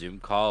Biden on a Zoom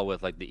call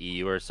with like the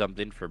EU or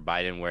something for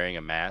Biden wearing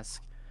a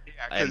mask?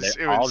 Yeah, because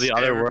all the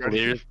other world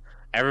leaders,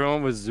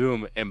 everyone was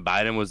Zoom, and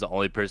Biden was the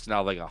only person out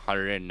of like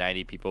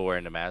 190 people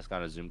wearing a mask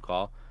on a Zoom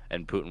call,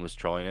 and Putin was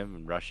trolling him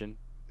in Russian.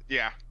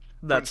 Yeah,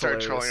 Putin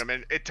started trolling him,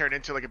 and it turned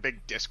into like a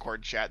big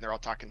Discord chat, and they're all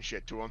talking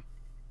shit to him.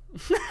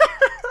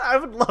 I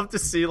would love to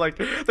see,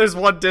 like, there's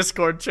one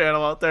Discord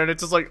channel out there, and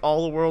it's just like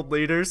all the world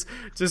leaders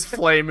just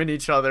flaming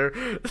each other.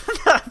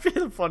 That'd be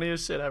the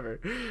funniest shit ever.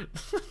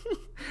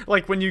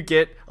 Like when you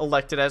get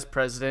elected as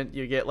president,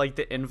 you get like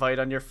the invite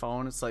on your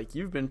phone. It's like,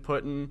 you've been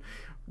put in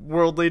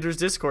world leaders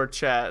Discord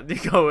chat. You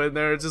go in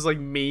there, it's just like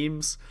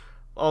memes.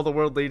 All the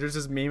world leaders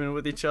just memeing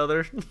with each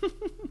other.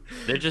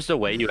 They're just a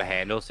way you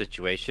handle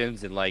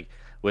situations, and like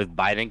with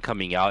Biden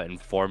coming out and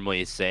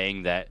formally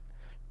saying that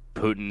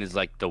Putin is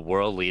like the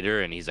world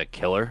leader and he's a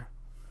killer,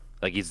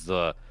 like he's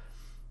a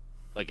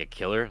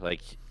killer,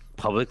 like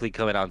publicly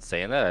coming out and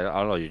saying that. I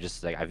don't know. You're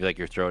just like, I feel like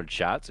you're throwing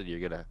shots and you're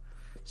gonna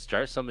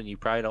start something you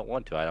probably don't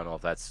want to. I don't know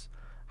if that's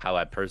how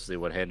I personally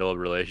would handle a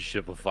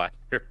relationship with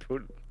Vladimir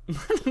Putin.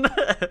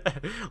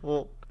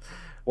 Well,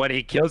 when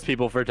he kills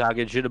people for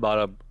talking shit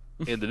about him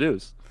in the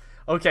news.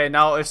 Okay,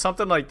 now if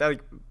something like that,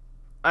 like,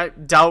 I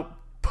doubt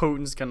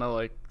Putin's gonna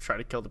like try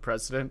to kill the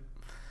president.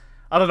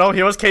 I don't know.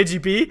 He was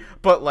KGB,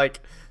 but like.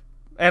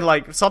 And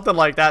like something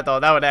like that though,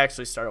 that would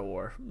actually start a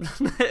war.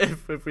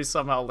 if we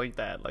somehow link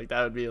that, like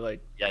that would be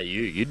like. Yeah,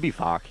 you'd be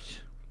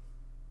fucked.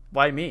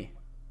 Why me?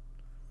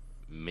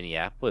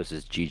 Minneapolis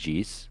is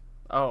GG's.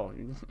 Oh,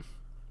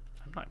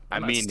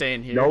 I'm not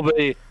staying here.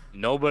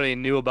 nobody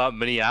knew about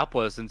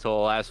Minneapolis until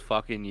the last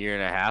fucking year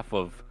and a half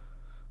of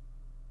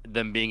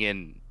them being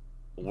in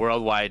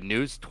worldwide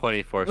news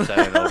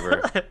 24/7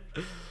 over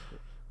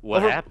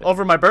what happened.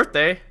 Over my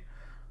birthday.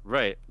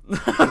 Right.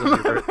 Because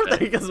of your birthday.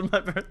 Because of my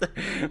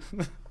birthday.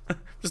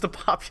 Just a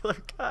popular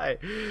guy.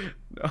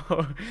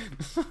 No.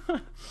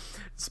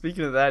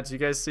 Speaking of that, did you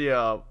guys see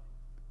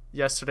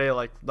yesterday,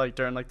 like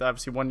during like the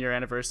obviously 1 year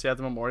anniversary of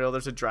the memorial,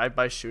 there's a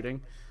drive-by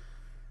shooting?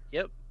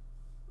 Yep.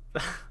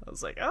 I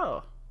was like,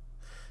 oh,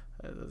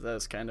 that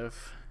was kind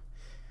of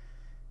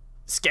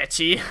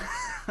sketchy.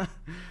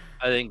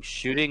 I think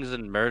shootings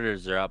and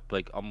murders are up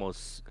like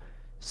almost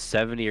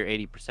 70 or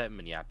 80% in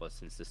Minneapolis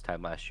since this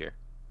time last year.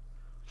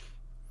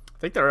 I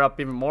think they were up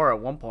even more at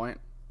one point.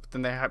 But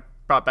then they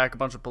brought back a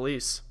bunch of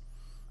police.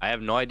 I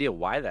have no idea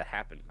why that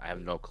happened. I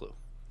have no clue.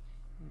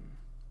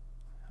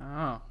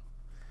 Oh.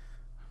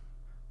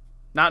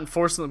 Not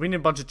enforcing. We need a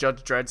bunch of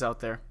Judge Dreds out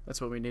there. That's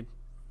what we need.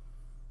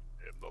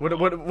 What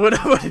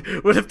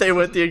if they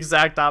went the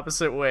exact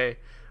opposite way?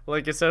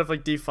 Like, instead of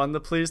like defund the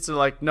police, they're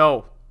like,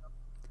 no.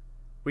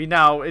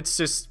 It's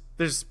just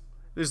there's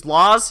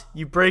laws.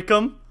 You break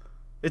them,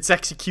 it's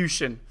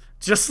execution.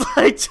 Just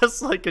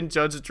like in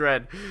Judge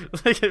Dredd.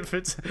 Like if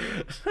it's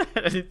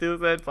anything like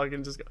that,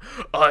 fucking just go,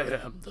 I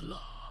am the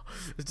law.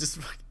 It's just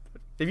fucking.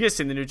 Have you guys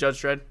seen the new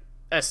Judge Dredd?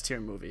 S tier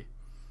movie.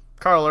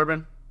 Carl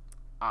Urban,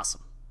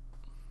 awesome.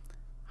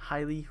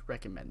 Highly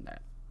recommend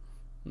that.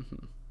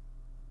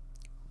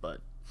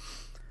 But,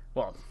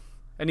 well,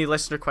 any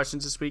listener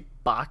questions this week?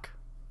 Bach?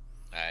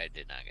 I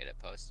did not get it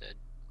posted.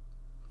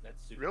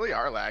 You really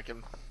are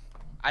lacking.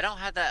 I don't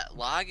have that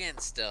login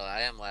still.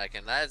 I am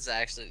lacking. That's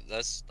actually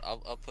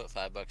I'll put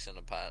 $5 in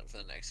the pot for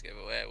the next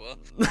giveaway. I will.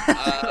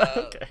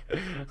 Okay.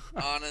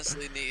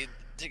 Honestly, need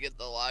to get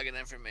the login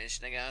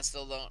information again. I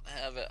still don't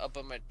have it up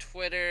on my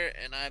Twitter,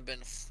 and I've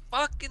been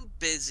fucking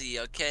busy.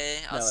 Okay,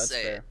 I'll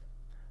say fair. it.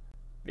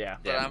 Yeah.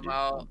 But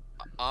I'm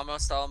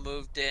almost all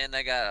moved in.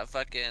 I got a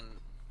fucking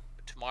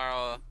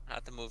tomorrow. I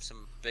have to move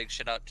some big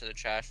shit out to the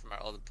trash from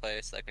our old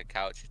place, like a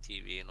couch, a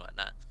TV, and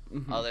whatnot.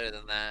 Mm-hmm. Other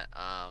than that,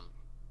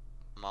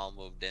 I'm all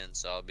moved in,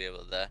 so I'll be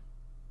able to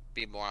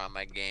be more on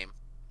my game.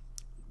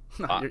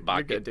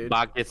 You're good, dude.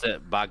 Bach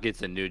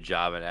gets a new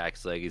job and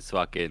acts like he's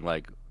fucking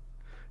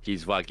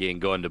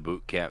going to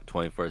boot camp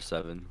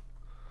 24/7.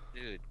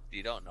 Dude,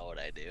 you don't know what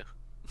I do.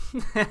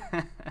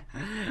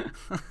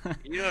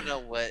 You don't know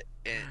what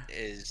it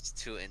is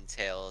to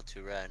entail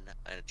to run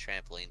a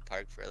trampoline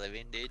park for a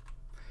living, dude.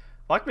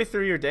 Walk me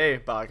through your day,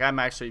 Bach. I'm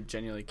actually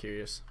genuinely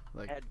curious.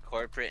 I had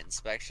corporate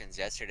inspections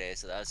yesterday,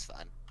 so that was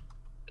fun.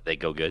 Did they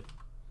go good?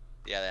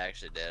 Yeah, they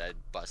actually did. I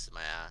busted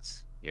my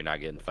ass. You're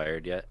not getting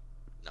fired yet?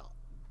 No.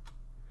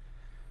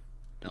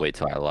 Wait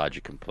till I lodge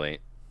a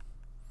complaint.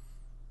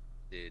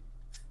 Dude,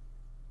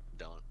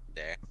 don't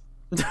dare.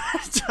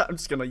 I'm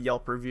just gonna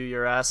Yelp review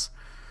your ass.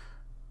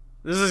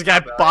 This is guy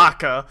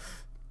Baca.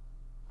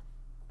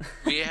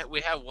 We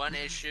have one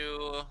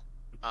issue.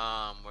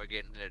 We're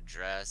getting it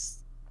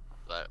addressed,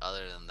 but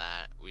other than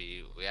that,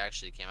 we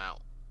actually came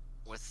out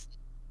with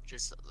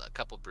just a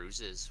couple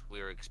bruises.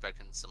 We were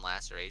expecting some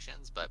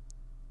lacerations, but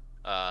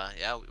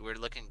yeah, we're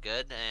looking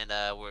good, and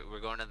we're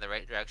going in the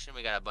right direction.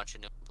 We got a bunch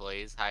of new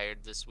employees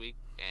hired this week,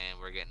 and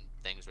we're getting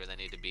things where they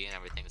need to be, and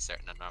everything's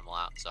starting to normal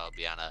out. So I'll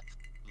be on a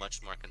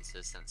much more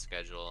consistent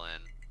schedule,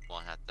 and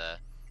won't have to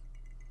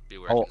be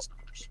working so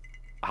much.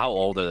 How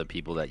old are the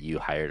people that you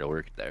hire to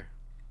work there?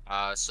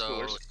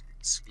 So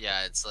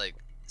yeah, it's like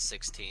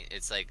 16.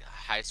 It's like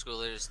high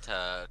schoolers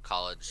to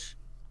college,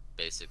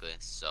 basically.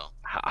 So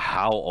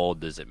how old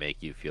does it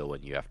make you feel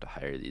when you have to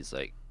hire these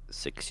like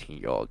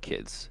 16-year-old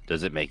kids?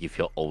 Does it make you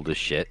feel old as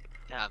shit?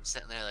 Yeah, I'm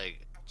sitting there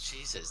like,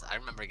 Jesus. I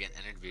remember getting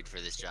interviewed for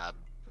this job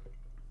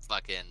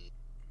fucking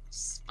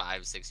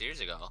 5-6 years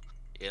ago,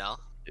 you know?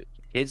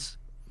 Kids,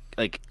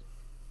 like,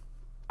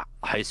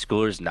 high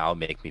schoolers now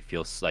make me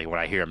feel like when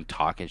I hear them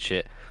talking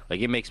shit,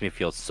 like it makes me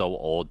feel so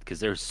old because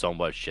there's so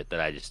much shit that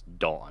I just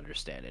don't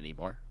understand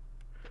anymore.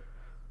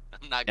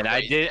 And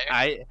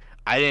I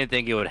didn't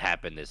think it would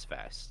happen this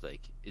fast.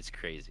 Like, it's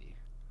crazy.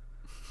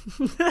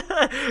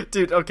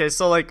 Dude, okay,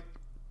 so like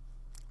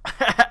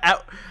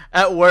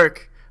at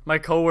work, my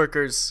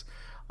coworkers,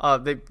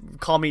 they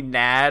call me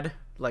Nad,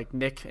 like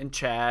Nick and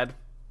Chad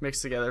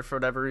mixed together for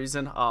whatever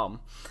reason.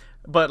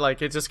 But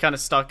like it just kind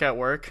of stuck at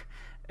work,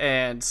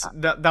 and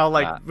now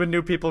like when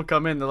new people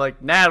come in, they're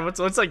like, Nad,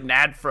 what's like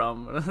Nad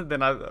from?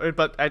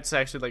 But it's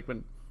actually like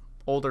when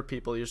older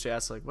people usually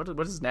ask like, what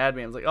does Nad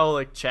mean? I'm like, oh,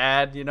 like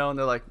Chad, you know? And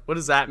they're like, what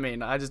does that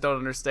mean? I just don't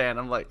understand.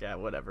 I'm like, yeah,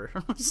 whatever.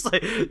 I'm just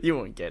like, you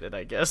won't get it,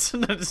 I guess.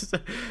 Just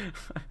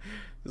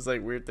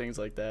like weird things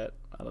like that.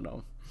 I don't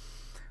know.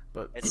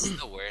 But it's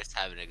the worst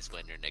having to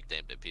explain your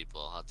nickname to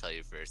people. I'll tell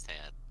you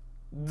firsthand.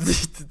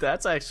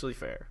 That's actually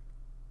fair.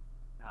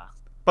 Yeah.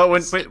 But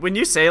when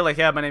you say like,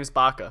 yeah, my name's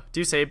Baca,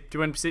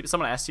 when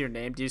someone asks you your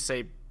name, do you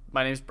say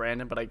my name's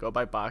Brandon, but I go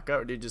by Baca,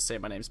 or do you just say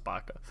my name's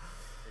Baca?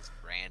 It's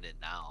Brandon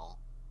now.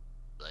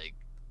 Like,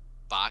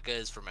 Baca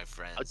is for my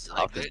friends.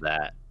 How tough is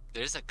that?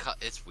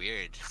 It's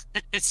weird.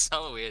 It's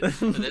so weird. But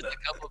there's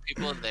a couple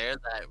people there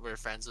that were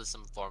friends with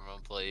some former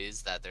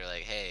employees that they're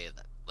like, hey,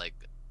 like,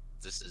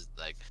 this is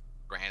like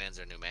Brandon's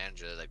our new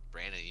manager. Like,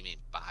 Brandon, you mean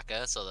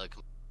Baca? So they'll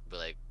be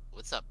like,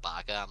 what's up,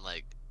 Baca? I'm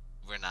like,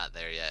 we're not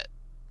there yet.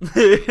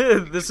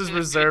 This is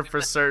reserved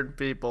for certain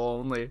people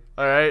only.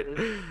 All right.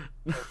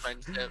 A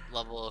friendship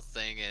level of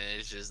thing, and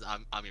it's just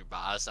I'm your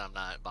boss. I'm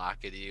not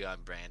Baca to you.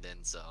 I'm Brandon.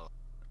 So.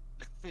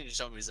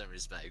 Show me some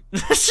respect.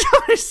 Show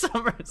me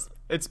some respect.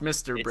 It's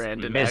Mr.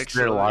 Brandon, Mr.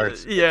 actually.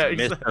 Larson. Yeah,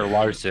 Mr.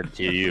 Larson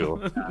to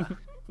you.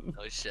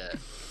 Oh shit.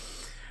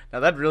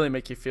 Now that'd really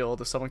make you feel old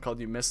if someone called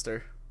you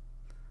Mr.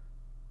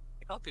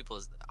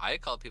 I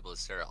call people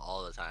sir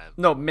all the time.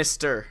 No,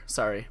 Mr.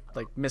 Sorry,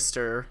 like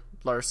Mr.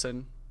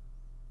 Larson,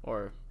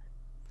 or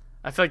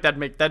I feel like that'd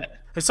make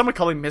that. If someone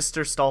called me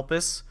Mr.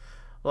 Stolpus,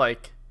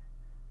 like,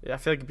 yeah, I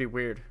feel like it'd be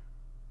weird.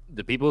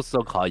 Do people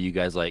still call you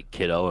guys like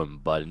kiddo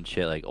and bud and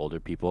shit, like older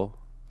people?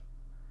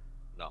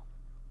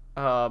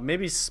 No.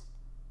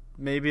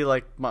 Maybe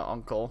like my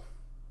uncle,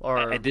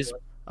 or at this,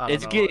 I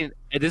don't know.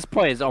 at this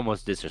point, it's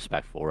almost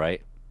disrespectful,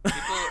 right?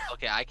 People,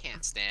 okay, I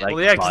can't stand. Like,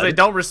 Well, yeah, because they bud?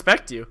 don't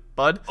respect you,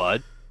 bud.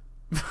 Bud,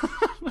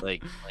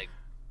 like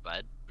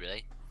bud,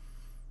 really?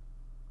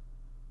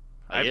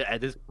 at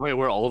this point,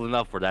 we're old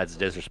enough where that's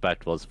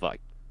disrespectful as fuck.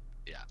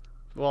 Yeah.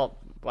 Well,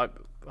 I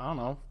don't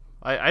know.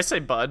 I say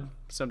bud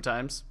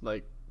sometimes,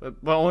 like,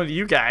 well, only to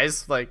you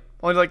guys, like,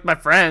 only like my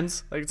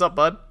friends, like, what's up,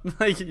 bud?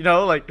 Like, you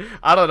know, like,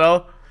 I don't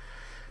know.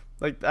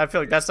 Like, I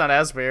feel like that's not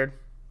as weird.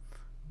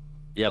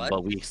 Yeah, Bud?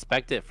 but we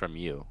expect it from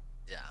you.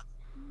 Yeah.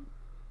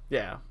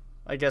 Yeah,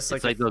 I guess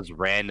It's like those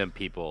random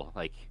people.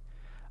 Like,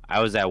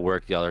 I was at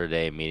work the other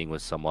day meeting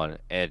with someone,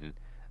 and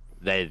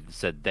they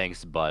said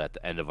thanks, bud, at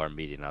the end of our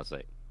meeting. I was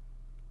like,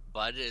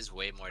 Bud is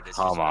way more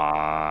disrespectful. come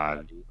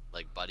on.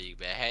 Like, buddy, you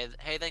be like,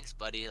 hey, thanks,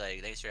 buddy.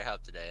 Like, thanks for your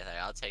help today.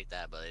 Like, I'll take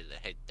that, but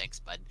hey, thanks,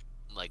 bud.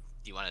 I'm like,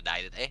 do you want to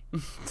die today?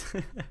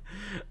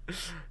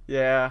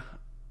 Yeah,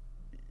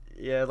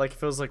 like,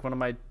 if it was like one of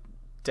my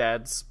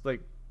dad's,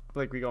 like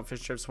we go on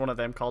fish trips, one of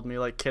them called me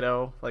like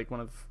kiddo, like one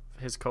of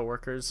his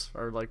coworkers,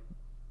 or like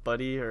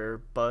buddy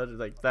or bud,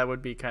 like that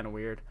would be kind of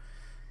weird.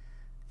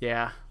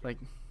 Yeah, like,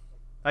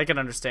 I can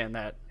understand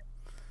that.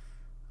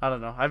 I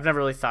don't know, I've never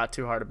really thought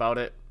too hard about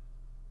it.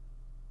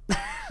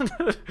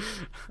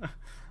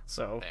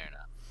 So Fair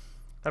enough.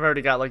 I've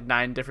already got like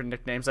 9 different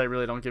nicknames. I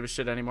really don't give a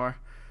shit anymore.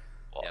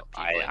 Well,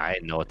 Yeah, I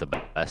know what the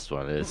best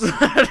one is.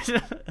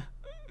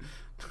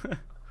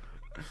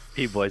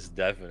 P-Boy's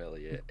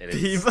definitely it.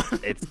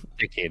 It's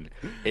sticking.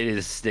 It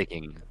is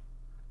sticking.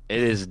 It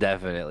is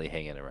definitely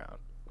hanging around.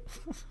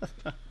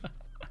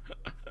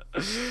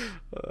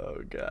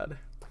 Oh, God.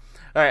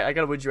 All right, I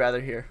got a would you rather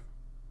here.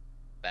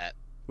 Bet.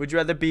 Would you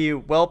rather be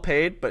well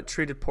paid but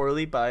treated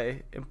poorly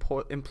by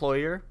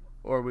employer,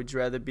 or would you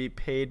rather be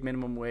paid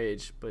minimum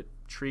wage but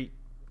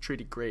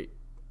treated great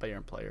by your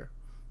employer?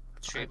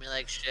 Treat me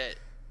like shit,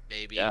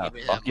 baby. Yeah, Give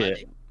me that fuck money.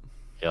 it.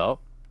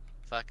 Yup.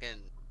 Fucking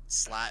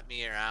slap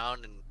me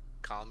around and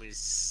call me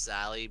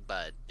Sally,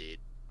 but dude,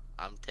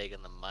 I'm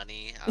taking the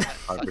money.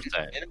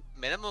 100%.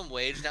 Minimum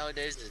wage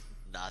nowadays is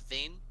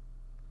nothing.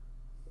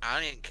 I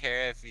don't even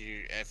care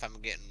if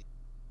I'm getting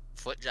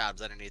foot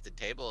jobs underneath the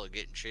table or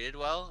getting treated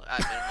well. At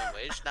minimum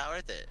wage, not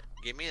worth it.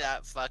 Give me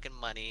that fucking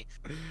money.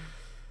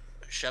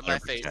 Shove my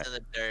face in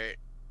the dirt.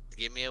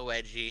 Give me a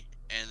wedgie,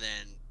 and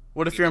then.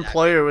 What if give your me that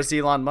employer was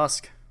Elon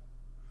Musk?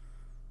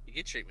 You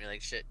could treat me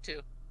like shit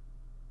too.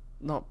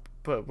 No,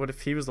 but what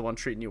if he was the one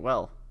treating you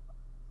well?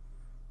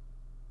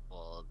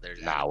 Well, there's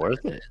Not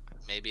worth it.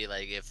 Maybe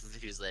like if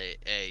he's like,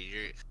 hey,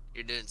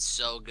 you're doing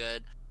so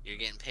good, you're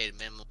getting paid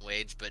minimum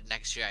wage, but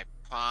next year I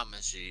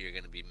promise you're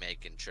gonna be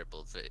making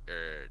triple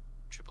figures.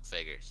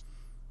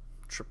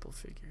 Triple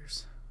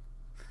figures.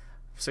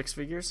 6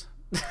 figures?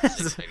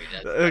 6 figures,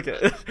 that's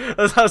Okay.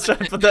 I was trying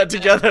to put that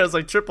together. I was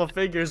like, triple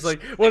figures.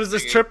 Like, what is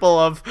this triple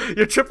of?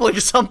 You're tripling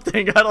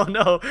something. I don't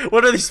know.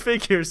 What are these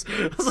figures?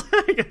 I was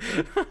like...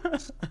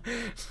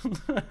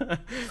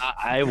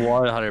 I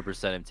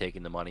 100% am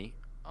taking the money.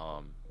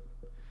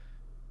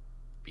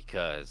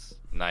 Because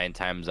 9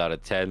 times out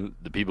of 10,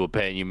 the people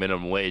paying you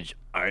minimum wage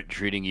aren't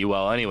treating you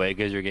well anyway,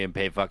 because you're getting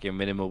paid fucking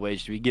minimum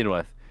wage to begin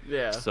with.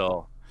 Yeah.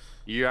 So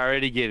you're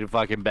already getting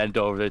fucking bent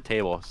over the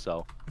table.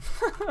 So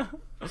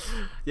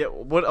Yeah.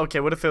 What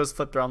if it was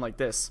flipped around like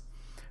this?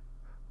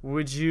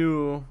 Would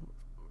you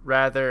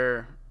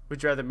rather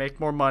make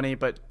more money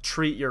but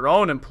treat your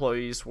own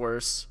employees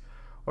worse,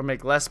 or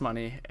make less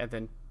money and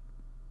then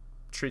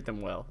treat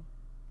them well?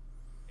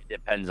 it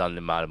depends on the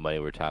amount of money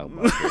we're talking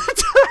about.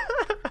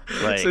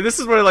 Like, so this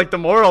is where, like, the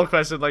moral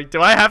question, like,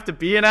 do I have to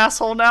be an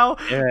asshole now?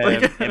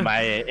 Like, am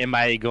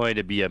I going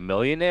to be a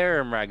millionaire,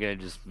 or am I going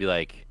to just be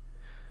like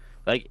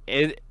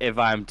if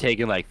I'm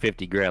taking like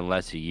 50 grand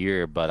less a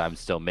year, but I'm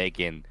still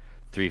making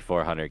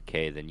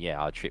 300-400K, then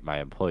yeah, I'll treat my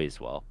employees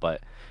well.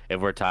 But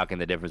if we're talking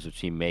the difference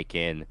between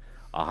making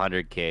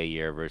 100K a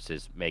year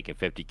versus making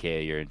 50K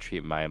a year and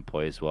treating my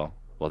employees well,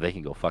 they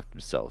can go fuck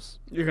themselves.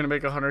 You're gonna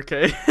make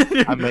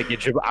 100K. I'm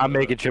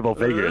making triple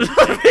figures.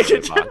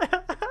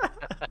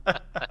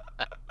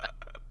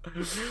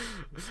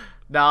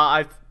 No,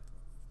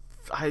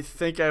 I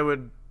think I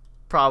would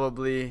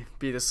probably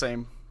be the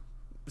same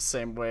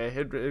way.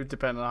 It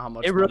depends on how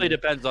much. It really money.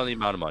 depends on the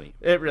amount of money.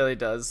 It really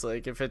does.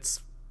 Like if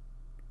it's,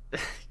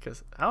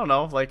 because I don't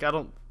know. Like I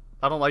don't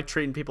like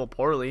treating people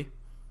poorly.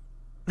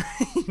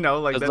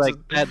 Like that's like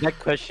that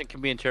question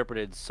can be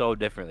interpreted so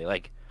differently.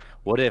 Like,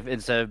 what if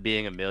instead of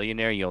being a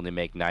millionaire, you only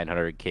make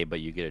 $900K, but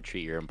you get to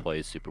treat your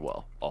employees super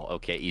well? Oh,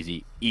 okay,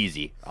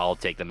 easy. I'll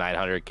take the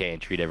 $900K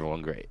and treat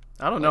everyone great.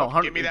 I don't know.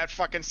 Give me that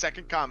fucking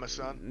second comma,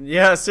 son.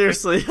 Yeah,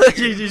 seriously. you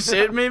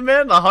shitting me,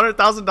 man?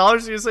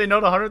 $100,000? You say no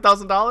to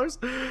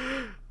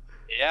 $100,000?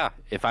 Yeah,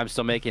 if I'm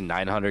still making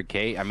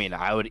 $900K, I mean,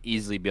 I would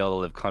easily be able to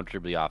live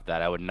comfortably off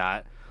that. I would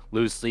not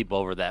lose sleep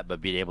over that,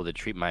 but being able to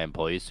treat my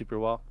employees super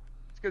well.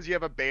 It's because you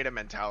have a beta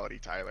mentality,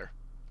 Tyler.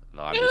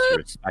 No, I'm just a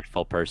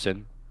respectful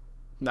person.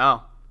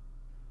 No.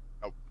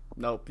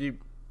 Nope. You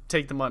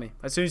take the money.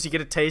 As soon as you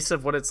get a taste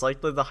of what it's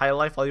like, the high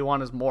life, all you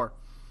want is more.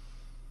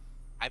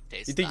 I've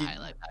tasted the high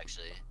life,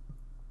 actually.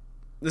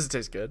 This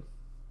tastes good.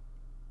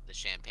 The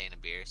champagne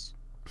and beers.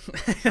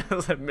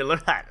 Miller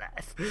High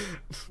Life.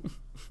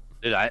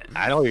 Dude, I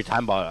know what you're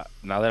talking about.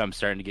 Now that I'm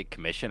starting to get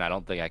commission, I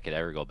don't think I could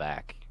ever go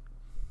back.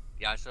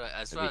 Yeah, that's what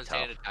I was saying to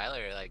tough. Tyler.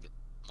 Like,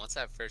 once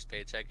that first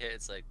paycheck hit,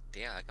 it's like,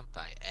 damn, I can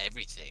buy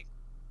everything.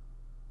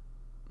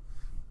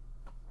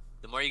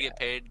 The more you get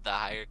paid, the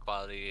higher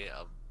quality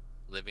of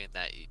living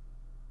that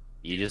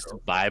You just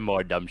buy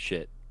more dumb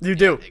shit. You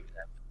do. Exactly.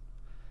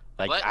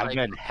 Like, But, I've like-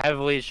 been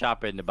heavily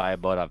shopping to buy a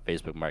boat on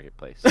Facebook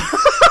Marketplace.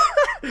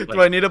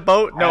 Do I need a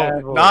boat? No,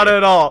 heavily. not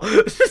at all.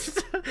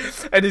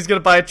 And he's gonna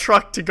buy a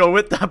truck to go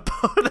with that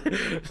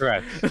boat.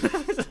 Correct.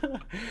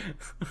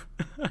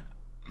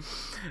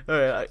 All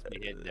right.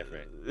 It's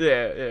different.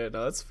 Yeah,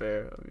 no, that's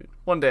fair. I mean,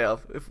 one day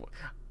if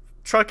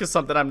truck is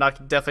something I'm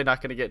definitely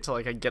not gonna get until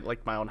like I get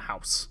like my own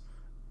house.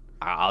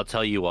 I'll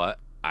tell you what,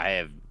 I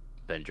have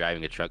been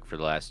driving a truck for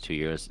the last 2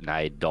 years, and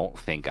I don't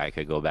think I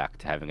could go back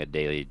to having a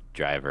daily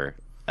driver,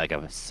 like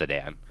a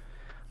sedan.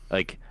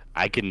 Like,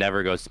 I could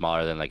never go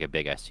smaller than like a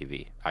big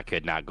SUV. I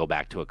could not go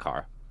back to a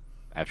car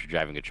after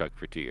driving a truck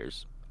for 2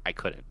 years. I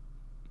couldn't.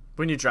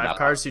 When you drive Not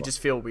cars, you possible. just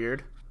feel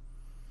weird.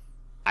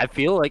 I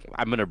feel like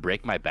I'm gonna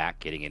break my back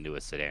getting into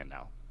a sedan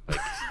now, like,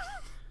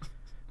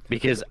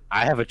 because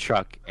I have a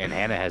truck and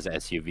Hannah has an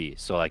SUV.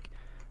 So like,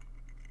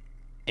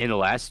 in the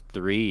last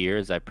 3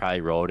 years, I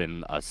probably rode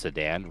in a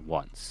sedan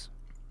once.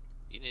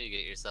 You need to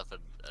get yourself a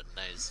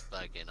nice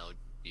fucking old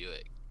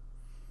Buick.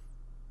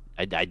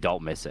 I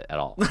don't miss it at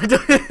all.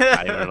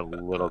 Not even a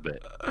little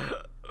bit.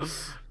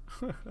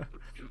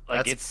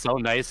 Like, it's so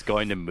nice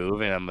going to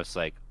move, and I'm just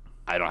like,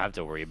 I don't have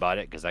to worry about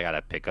it because I got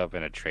a pickup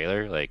and a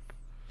trailer. Like,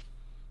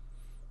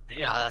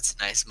 Yeah, that's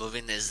nice.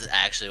 Moving is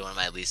actually one of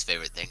my least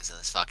favorite things on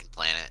this fucking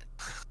planet.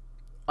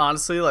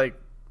 Honestly, like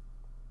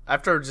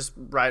after just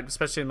ride,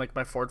 especially in like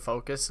my Ford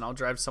Focus, and I'll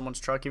drive someone's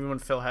truck, even when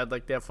Phil had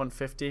like the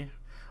F-150,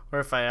 or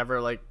if I ever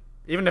like,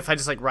 even if I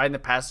just like ride in the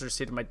passenger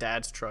seat of my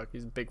dad's truck,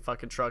 he's a big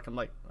fucking truck, I'm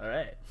like, all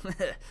right,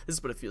 this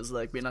is what it feels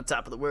like being on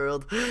top of the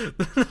world.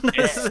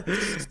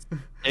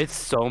 it's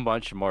so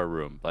much more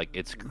room. Like,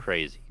 it's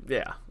crazy.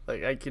 Yeah,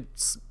 like I could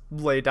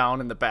lay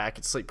down in the back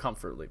and sleep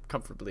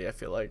comfortably. I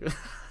feel like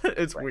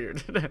it's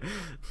weird.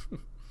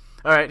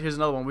 All right, here's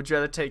another one. Would you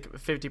rather take a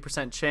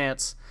 50%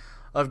 chance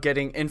of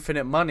getting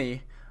infinite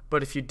money,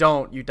 but if you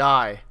don't, you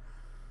die?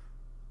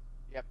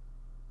 Yep.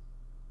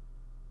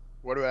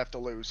 What do I have to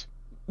lose?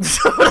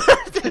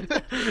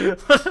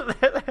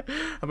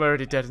 I'm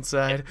already dead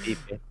inside.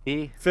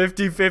 50-50.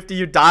 50-50,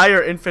 you die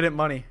or infinite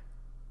money?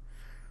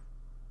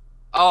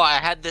 Oh, I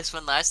had this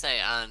one last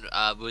night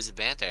on Booze and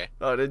Banter.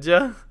 Oh, did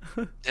ya?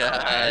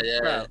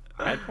 Yeah.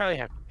 I'd probably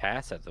have to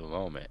pass at the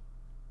moment.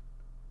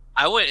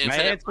 I went My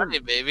infinite answer- money,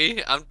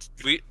 baby.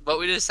 What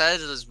we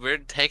decided was we're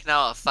taking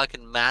out a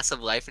fucking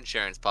massive life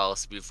insurance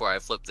policy before I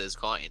flip this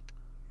coin.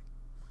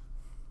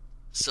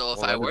 So if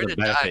Well, I that were to doesn't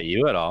benefit die,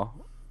 you at all.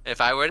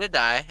 if I were to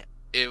die,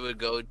 it would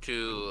go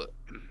to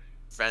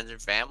friends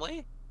and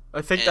family.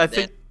 I think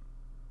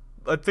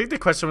And the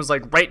question was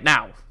like right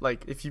now.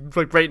 Like if you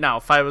like right now,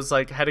 if I was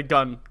like had a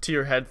gun to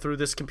your head through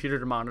this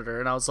computer monitor,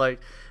 and I was like,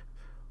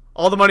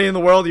 all the money in the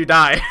world, you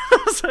die.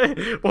 I was like,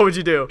 what would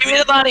you do? Give me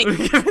the money.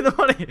 Give me the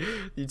money.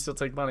 You'd still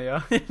take money,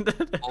 huh?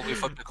 Well, we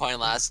flipped a coin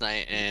last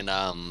night, and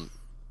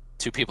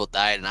 2 people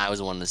died, and I was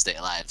the one to stay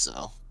alive.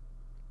 So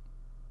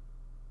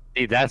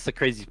See, that's the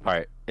crazy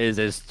part. Is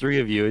there's 3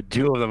 of you,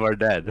 2 of them are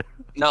dead.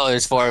 no,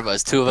 there's 4 of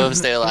us. 2 of them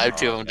stay alive,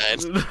 2 of them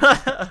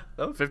died.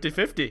 Oh,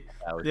 50-50.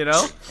 That would- You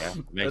know? Yeah,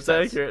 makes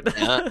That's sense. accurate.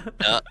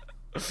 Yeah.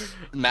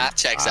 Math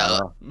checks I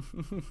out.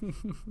 don't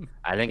know.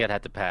 I think I'd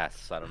have to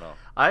pass. I don't know.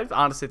 I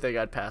honestly think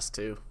I'd pass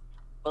too.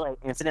 But like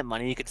infinite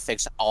money, you could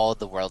fix all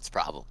the world's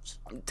problems.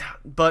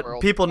 But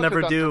World. people Look at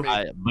never that do. for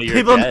me. But you're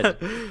People dead.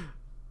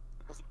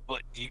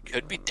 But you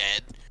could be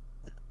dead.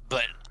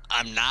 But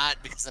I'm not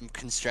because I'm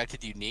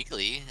constructed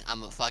uniquely.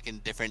 I'm a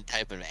fucking different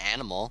type of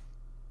animal.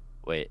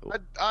 Wait.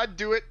 I'd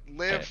do it,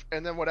 live, Okay.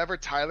 and then whatever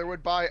Tyler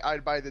would buy,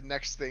 I'd buy the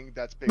next thing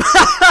that's bigger.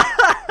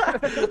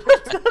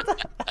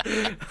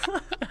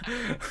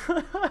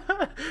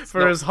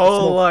 For his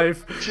whole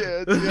life.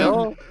 Yeah,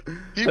 Phil,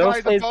 he Phil buys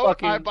a stays boat,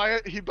 fucking- I buy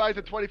it. He buys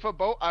a 20-foot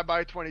boat, I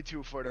buy a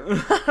 22-footer.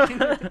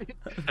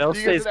 Phil He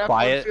stays gets an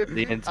quiet F-150,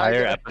 the I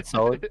entire get-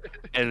 episode,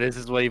 and this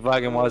is what he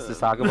fucking wants to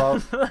talk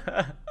about.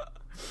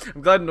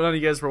 I'm glad none of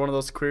you guys were one of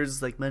those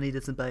queers like money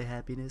doesn't buy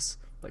happiness.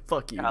 Like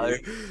fuck you. Tyler,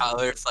 Dude.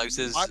 Tyler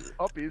flexes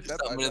Puppies, that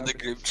something in the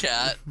group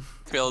chat.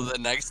 Phil the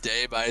next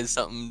day buys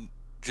something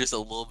just a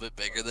little bit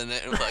bigger than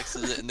it and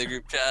flexes it in the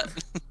group chat.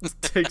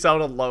 Takes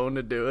out a loan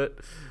to do it.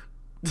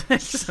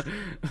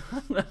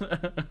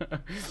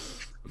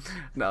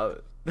 No.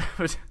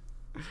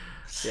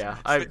 Yeah,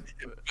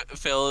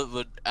 Phil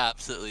would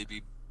absolutely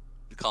be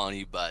calling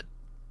you bud.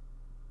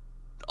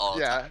 All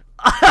the Yeah.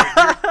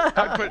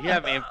 time. You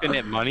have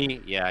infinite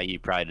money, yeah, you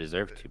probably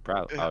deserve to.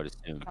 I would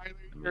assume. Tyler,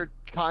 your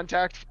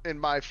contact in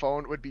my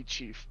phone would be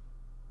Chief.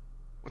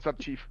 What's up,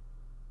 Chief?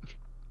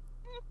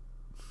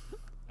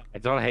 I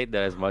don't hate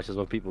that as much as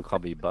when people call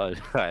me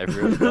Bud. I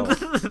really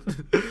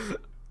don't.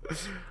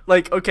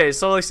 like, okay,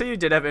 so like say you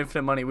did have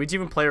infinite money, would you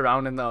even play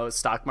around in the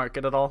stock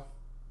market at all?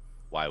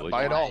 Why would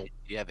Buy you? it all.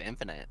 You have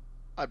infinite.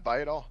 I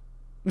buy it all.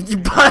 You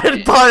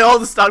buy all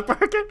the stock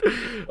market?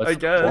 What's I the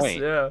guess,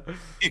 point? yeah.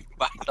 You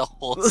buy the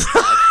whole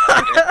stock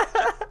market.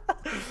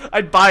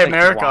 I'd buy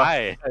America.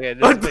 Why? Okay,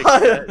 this I'd makes buy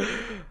sense.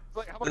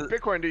 Like, how much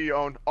Bitcoin do you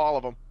own? All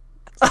of them.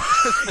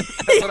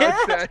 That's what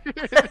I'd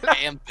say.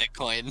 And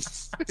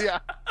Bitcoin. Yeah.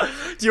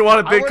 Do you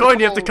want a I would Bitcoin?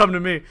 You have to hold- come to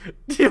me.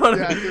 Do you want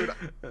Yeah, a...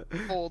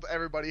 dude. Hold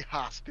everybody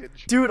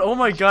hostage. Dude, oh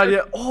my god,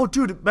 yeah. Oh,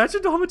 dude,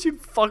 imagine how much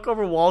you'd fuck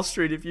over Wall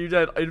Street if you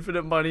had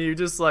infinite money. You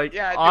just like,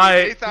 Yeah, dude,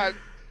 I...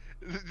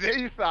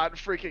 they thought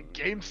freaking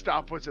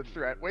GameStop was a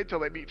threat. Wait till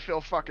they meet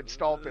Phil fucking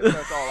Stolpen.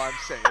 That's all I'm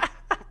saying.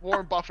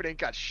 Warren Buffett ain't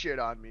got shit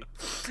on me.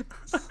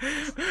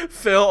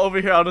 Phil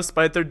over here out of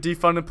spite, they're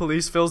defunding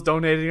police. Phil's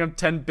donating them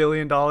 $10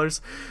 billion. I'll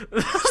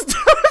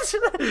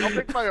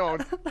make my own.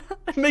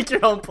 Make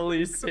your own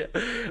police. Yeah.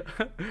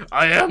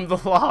 I am the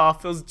law.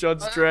 Phil's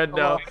Judge Dredd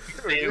now.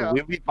 Yeah.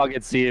 We'd be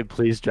fucking seeing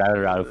police driving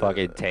around in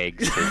fucking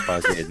tanks and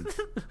fucking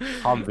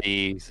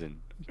Humvees and.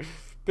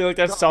 Be like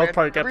that No, South man,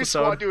 Park every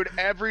episode. Squad, dude,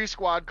 every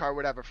squad car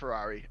would have a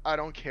Ferrari. I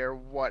don't care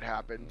what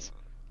happens.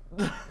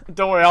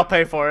 Don't worry, I'll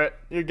pay for it.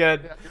 You're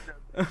good.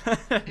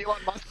 Elon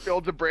Musk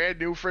builds a brand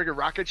new friggin'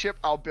 rocket ship.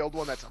 I'll build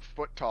one that's a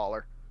foot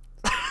taller.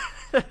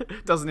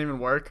 Doesn't even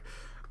work.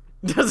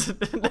 Doesn't.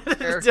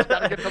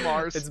 Gotta get to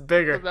Mars. It's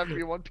bigger. Doesn't have to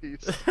be one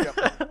piece.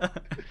 Yep.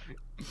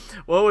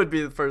 What would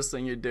be the first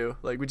thing you'd do?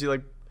 Like, would you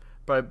like?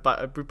 We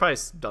probably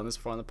done this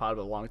before on the pod,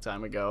 but a long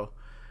time ago.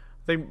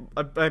 I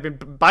mean,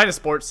 buying a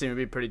sports team would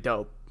be pretty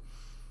dope.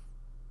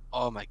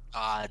 Oh my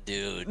god,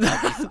 dude.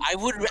 I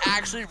would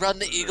actually run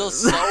the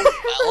Eagles so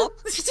well.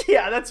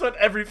 Yeah, that's what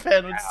every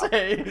fan would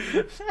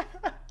say.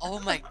 Oh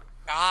my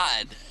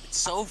god. It's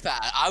so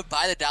fast. I would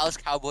buy the Dallas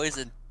Cowboys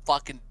and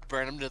fucking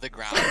burn them to the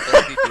ground.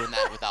 They'd be doing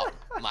that without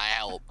my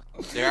help.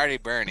 They're already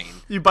burning.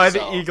 You buy the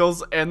so-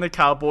 Eagles and the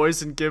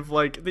Cowboys and give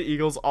like the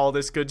Eagles all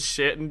this good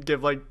shit and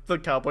give like the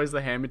Cowboys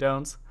the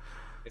hand-me-downs.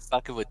 I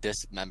fucking would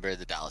dismember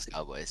the Dallas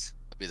Cowboys.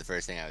 That'd be the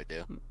first thing I would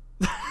do.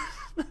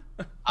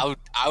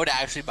 I would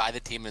actually buy the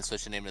team and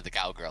switch the name to the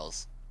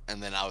Cowgirls,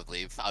 and then I would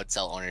leave. I would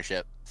sell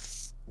ownership.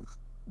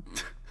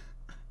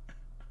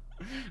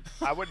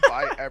 I would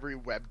buy every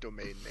web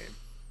domain name.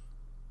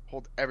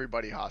 Hold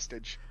everybody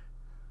hostage.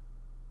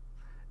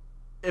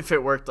 If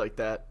it worked like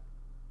that.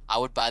 I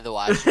would buy the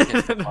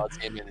Washington football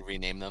team and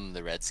rename them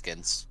the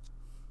Redskins.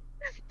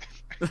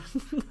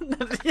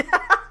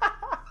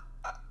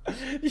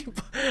 You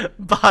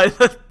buy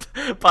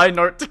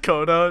North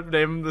Dakota,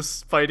 name them the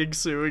Fighting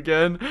Sioux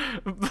again.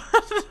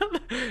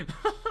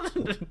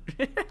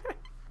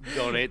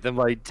 Donate them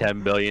like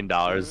 $10 billion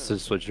to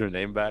switch their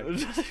name back.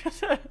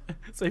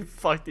 Say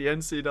fuck the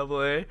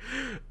NCAA.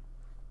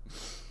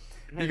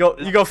 You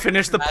go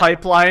finish the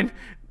pipeline.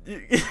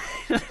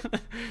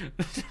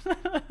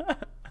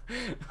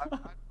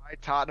 I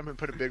Tottenham and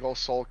put a big old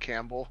Sol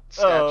Campbell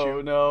Oh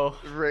statue no.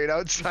 right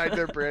outside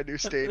their brand new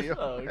stadium.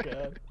 Oh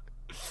god.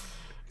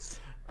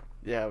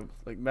 Yeah,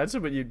 like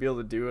imagine what you'd be able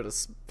to do at a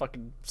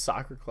fucking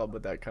soccer club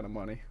with that kind of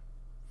money.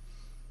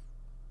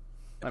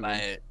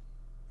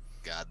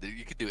 God, dude,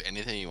 you could do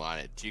anything you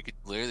wanted. You could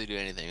literally do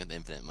anything with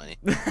infinite money.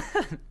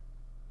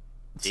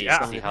 Do you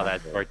Yeah. see how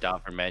that worked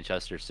out for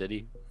Manchester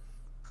City?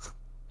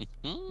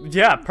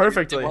 Yeah,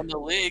 perfectly. They won the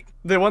league.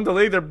 They won the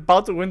league. They're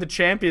about to win the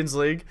Champions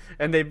League,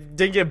 and they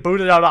didn't get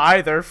booted out of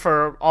either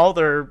for all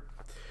their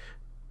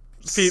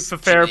FIFA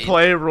fair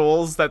play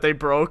rules that they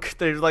broke.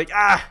 They're like,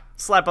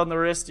 slap on the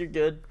wrist, you're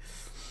good.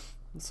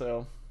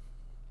 So,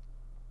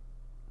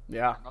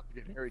 yeah. About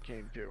to get Harry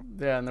Kane too.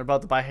 Yeah, and they're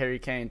about to buy Harry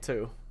Kane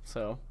too.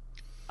 So,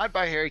 I'd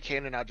buy Harry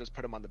Kane and I'd just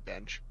put him on the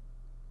bench.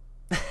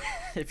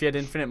 if you had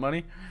infinite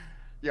money.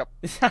 Yep.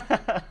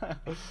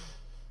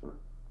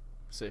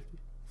 Safety.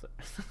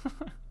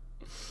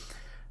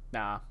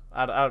 Nah,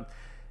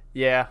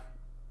 yeah.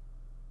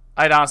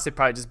 I'd honestly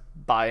probably just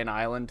buy an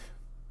island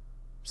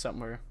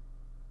somewhere.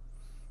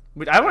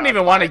 I wouldn't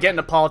even want to get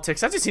into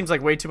politics. That just seems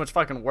like way too much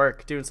fucking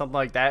work doing something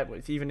like that.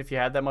 Even if you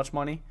had that much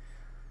money,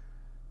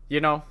 You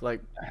know,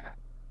 like,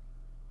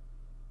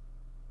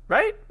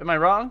 right? Am I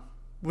wrong?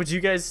 Would you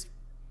guys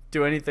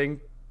do anything,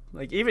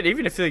 like, even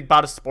if you like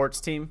bought a sports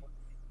team,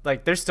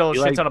 like, there's still a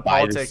shit ton of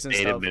politics and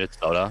stuff. stuff. Of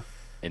Minnesota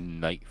and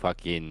like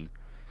fucking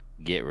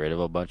get rid of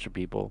a bunch of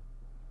people.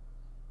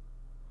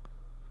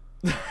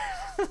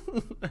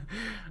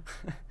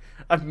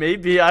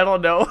 Maybe, I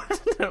don't know.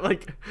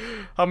 Like,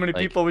 how many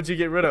people would you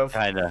get rid of?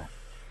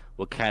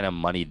 What kind of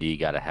money do you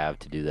gotta have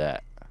to do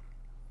that?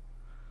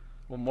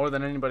 Well, more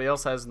than anybody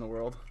else has in the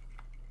world,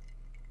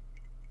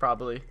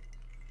 probably.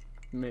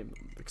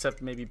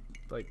 Except maybe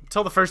like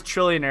until the first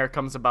trillionaire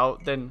comes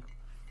about, then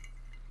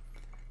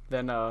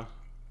I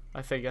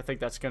think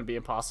that's gonna be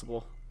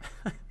impossible.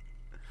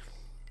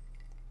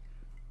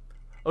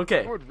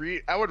 Okay.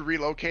 I would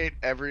relocate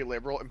every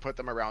liberal and put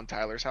them around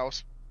Tyler's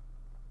house,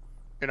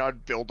 and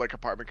I'd build like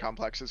apartment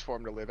complexes for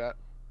him to live at.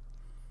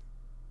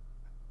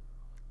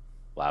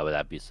 Why would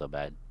that be so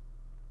bad?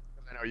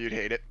 I know you'd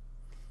hate it.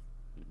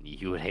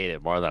 You would hate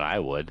it more than I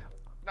would.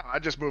 No,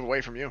 I'd just move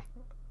away from you.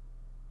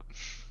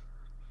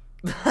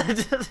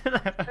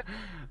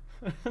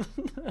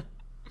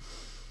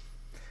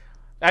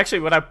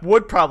 Actually, what I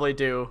would probably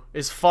do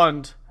is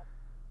fund.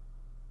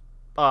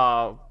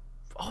 Oh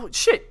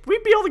shit!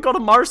 We'd be able to go to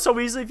Mars so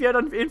easily if you had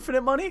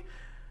infinite money.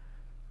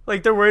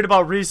 Like, they're worried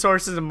about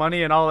resources and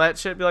money and all that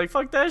shit. Be like,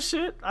 fuck that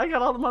shit. I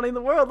got all the money in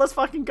the world. Let's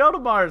fucking go to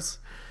Mars.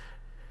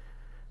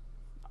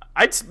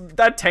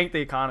 That'd tank the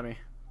economy.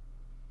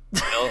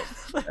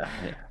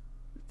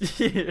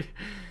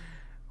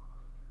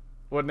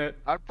 Wouldn't it?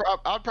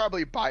 I'd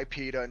probably buy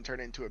PETA and turn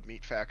it into a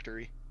meat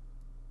factory.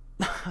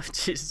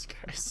 Jesus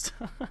Christ.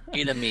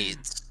 PETA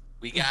meats.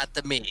 We got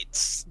the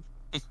meats.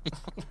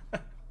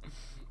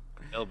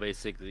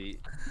 Basically,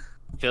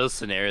 Phil's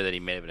scenario that he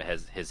made in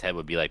his head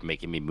would be like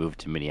making me move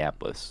to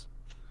Minneapolis.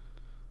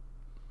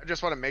 I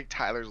just want to make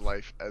Tyler's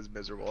life as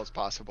miserable as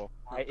possible.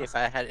 If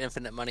I had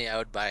infinite money, I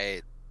would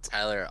buy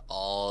Tyler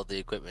all the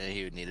equipment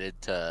he would needed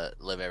to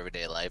live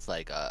everyday life,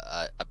 like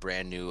a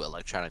brand new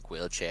electronic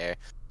wheelchair,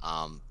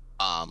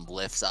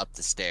 lifts up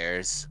the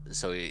stairs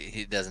so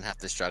he doesn't have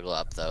to struggle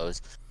up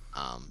those.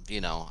 I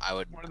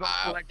would one of those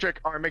electric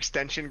arm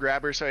extension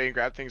grabbers so you can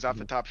grab things off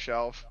the top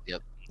shelf.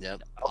 Yep.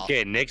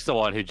 Okay, Nick's the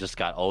one who just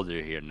got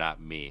older here,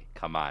 not me.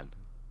 Come on.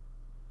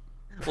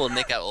 Well,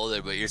 Nick got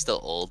older, but you're still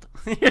old.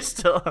 You're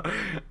still.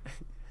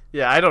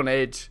 Yeah, I don't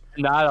age.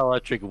 Not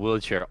electric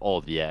wheelchair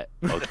old yet.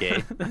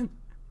 Okay.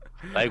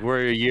 Like,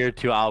 we're a year or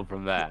two out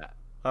from that.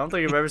 I don't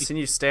think I've ever seen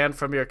you stand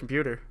from your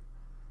computer.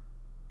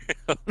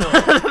 You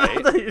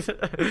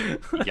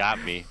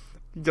got me.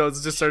 He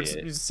goes, just starts.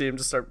 You see him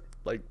just start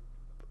like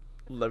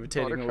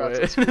levitating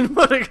away.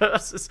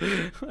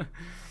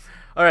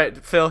 All right,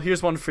 Phil.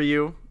 Here's one for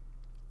you.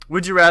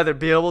 Would you rather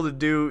be able to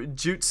do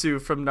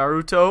jutsu from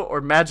Naruto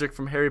or magic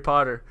from Harry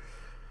Potter?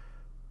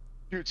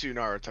 Jutsu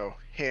Naruto,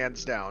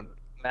 hands down.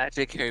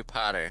 Magic Harry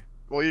Potter.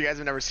 Well, you guys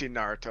have never seen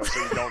Naruto,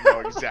 so you don't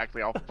know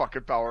exactly how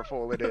fucking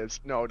powerful it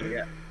is. No, dude.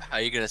 Yeah. How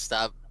are you gonna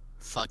stop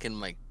fucking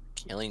my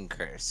killing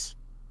curse?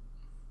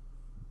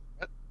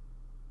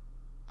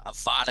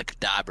 Avada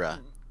Kedavra.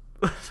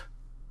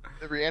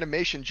 The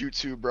reanimation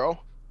jutsu, bro.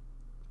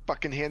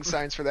 Fucking hand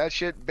signs for that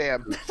shit.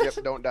 Bam.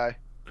 Yep, don't die.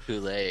 Too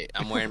late.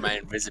 I'm wearing my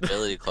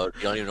invisibility cloak.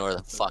 You don't even know where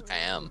the fuck I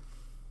am.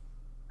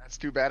 That's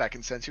too bad. I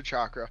can sense your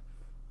chakra.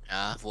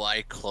 Well,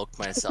 I cloaked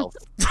myself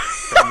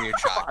from your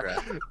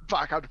chakra.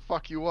 Fuck, I'd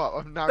fuck you up.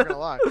 I'm not gonna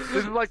lie.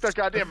 This is like the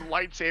goddamn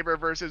lightsaber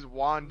versus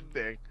wand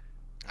thing.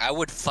 I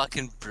would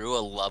fucking brew a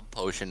love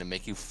potion to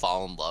make you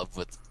fall in love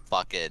with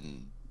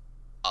fucking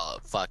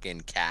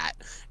cat,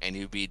 and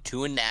you'd be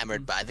too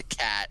enamored by the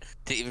cat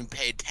to even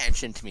pay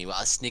attention to me while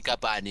I sneak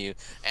up on you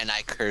and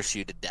I curse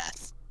you to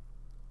death.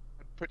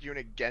 I'd put you in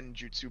a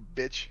genjutsu,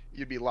 bitch.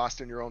 You'd be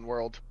lost in your own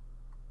world.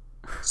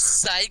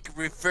 Psych,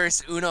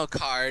 reverse Uno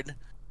card.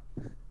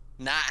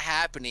 Not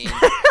happening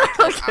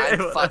because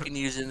I'm fucking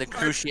using the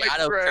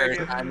Cruciato curse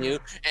on you,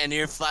 and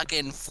you're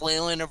fucking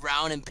flailing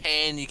around in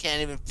pain. You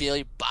can't even feel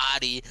your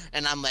body,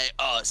 and I'm like,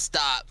 oh,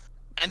 stop.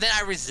 And then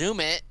I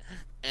resume it,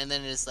 and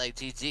then it's like,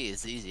 GG.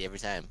 It's easy every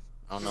time.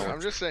 I don't know.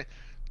 I'm just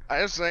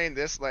saying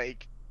this,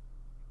 like,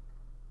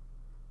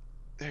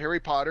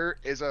 Harry Potter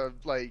is a,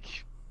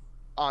 like,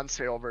 on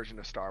sale version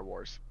of Star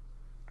Wars.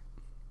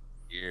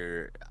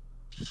 You're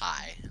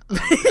high.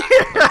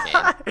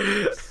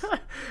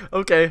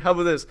 Okay, how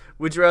about this?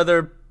 Would you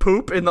rather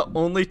poop in the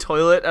only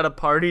toilet at a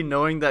party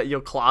knowing that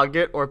you'll clog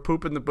it, or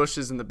poop in the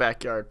bushes in the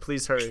backyard?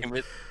 Please hurry.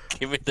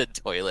 Give me the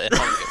toilet. I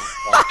don't give a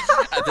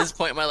fuck. At this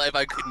point in my life,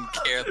 I couldn't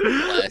care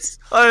less.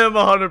 I am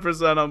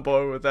 100% on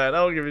board with that. I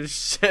don't give a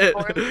shit.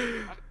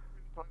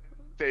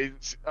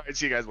 Alright,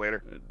 see you guys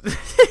later.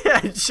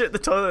 Yeah, I'd shit in the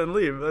toilet and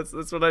leave.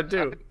 That's what I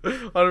do.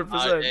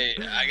 100%. Hey,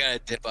 I gotta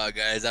dip out,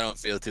 guys. I don't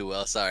feel too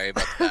well. Sorry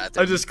about the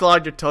bathroom. I just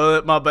clogged your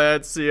toilet. My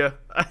bad. See ya.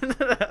 I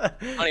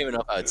don't even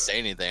know if I would say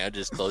anything. I'd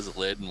just close the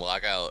lid and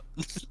walk out.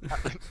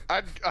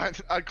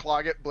 I'd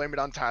clog it, blame it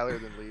on Tyler,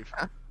 then leave.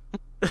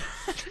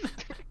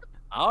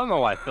 I don't know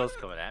why Phil's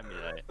coming at me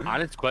today.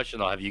 Honest question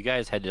though, have you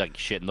guys had like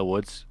shit in the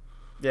woods?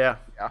 Yeah.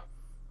 Yeah.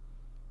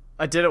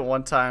 I did it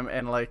one time,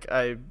 and like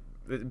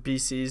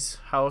BC's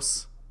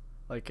house,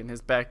 like in his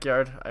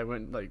backyard, I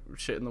went like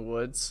shit in the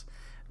woods,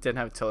 didn't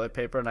have toilet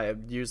paper, and I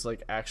used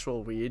like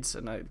actual weeds,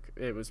 and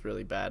it was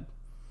really bad.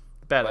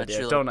 Bad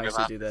idea. Don't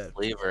actually do that.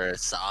 Sleeve or a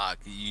sock.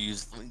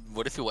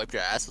 What if you wiped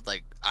your ass with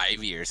like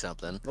ivy or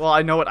something? Well,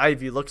 I know what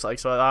ivy looks like,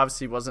 so it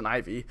obviously wasn't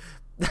ivy.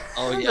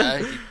 Oh yeah,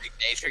 you big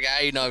nature guy.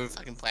 You know every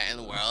fucking plant in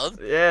the world.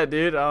 Yeah,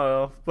 dude. I don't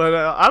know, but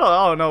I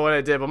don't know what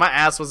I did. But my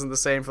ass wasn't the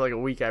same for like a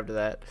week after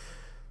that.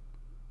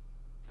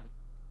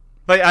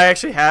 But I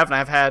actually have, and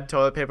I've had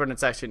toilet paper, and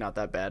it's actually not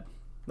that bad.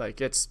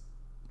 Like it's,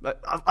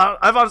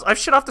 I've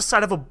shit off the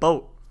side of a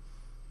boat.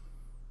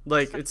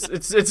 Like it's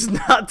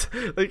not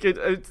like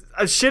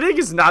shitting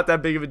is not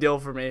that big of a deal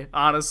for me,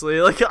 honestly.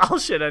 Like I'll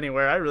shit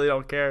anywhere. I really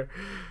don't care.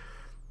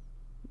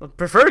 I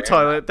prefer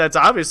toilet. That's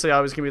obviously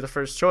always gonna be the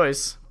first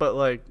choice. But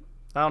like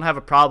I don't have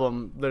a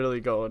problem literally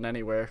going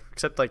anywhere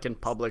except like in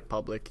public.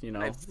 You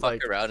know, I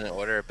fuck around and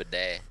order a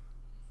bidet.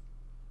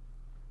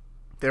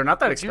 They're not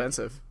that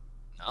expensive.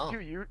 No.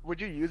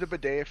 Would you use a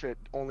bidet if it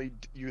only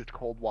used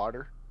cold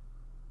water?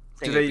 I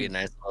think it'd be a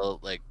nice little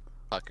like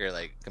fucker.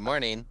 Like good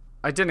morning.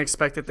 I didn't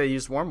expect that they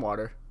used warm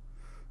water.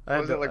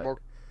 Was it like more?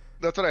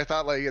 That's what I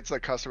thought. Like it's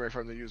like customary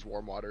for them to use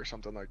warm water or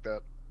something like that.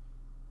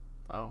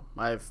 Oh,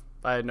 I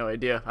had no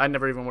idea. I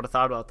never even would have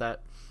thought about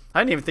that.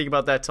 I didn't even think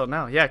about that till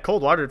now. Yeah,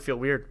 cold water would feel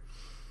weird.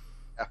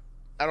 Yeah,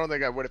 I don't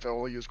think I would if it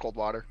only used cold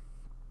water.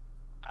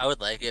 I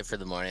would like it for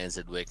the mornings.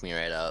 It'd wake me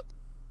right up.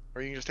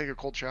 Or you can just take a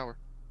cold shower.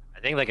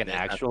 I think like an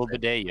actual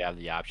bidet, you have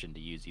the option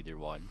to use either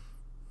one.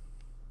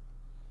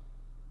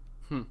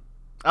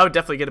 I would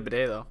definitely get a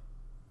bidet though.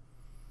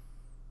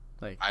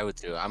 Like I would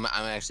too. I'm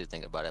actually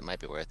thinking about it. It might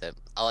be worth it.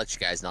 I'll let you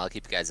guys know. I'll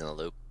keep you guys in the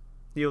loop.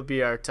 You'll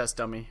be our test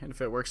dummy, and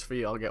if it works for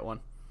you, I'll get one.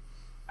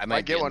 I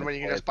might get one when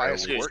you can just buy a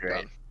squirt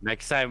gun.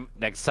 Next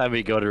time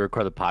we go to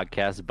record the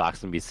podcast, Box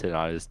gonna be sitting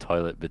on his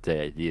toilet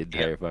bidet the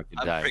entire fucking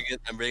time.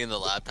 I'm bringing the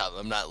laptop.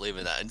 I'm not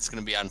leaving that. It's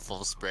gonna be on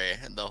full spray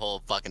the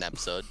whole fucking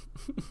episode.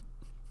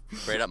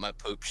 Right up my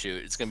poop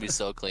chute. It's gonna be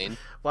so clean.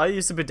 Why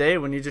use a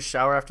bidet when you just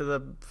shower after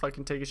the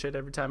fucking take a shit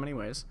every time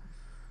anyways?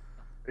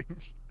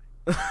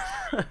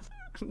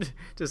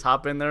 Just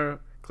hop in there,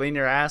 clean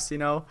your ass, you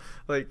know?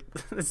 Like,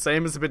 the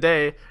same as a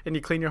bidet, and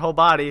you clean your whole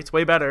body. It's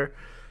way better.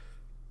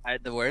 One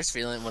of the worst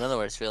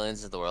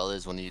feelings in the world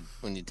is when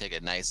you take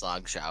a nice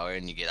long shower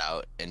and you get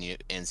out and you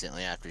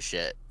instantly after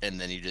shit, and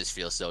then you just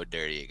feel so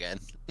dirty again.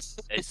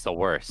 It's the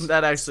worst.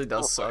 That actually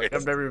does suck.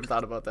 I've never even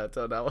thought about that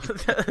till now.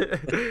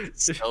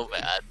 It's so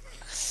bad.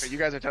 You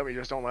guys are telling me you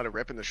just don't let it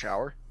rip in the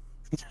shower?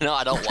 No,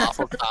 I don't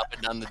waffle top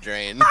it down the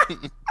drain.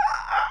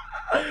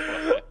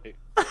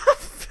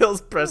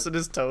 Phil's pressing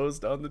his toes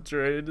down the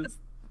drain. Just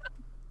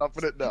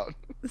upping it down.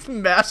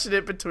 Mashing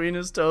it between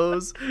his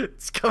toes.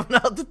 It's coming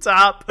out the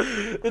top.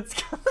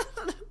 It's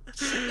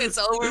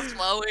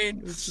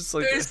overflowing. It's just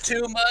like there's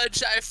too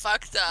much. I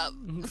fucked up.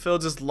 Phil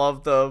just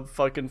loved the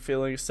fucking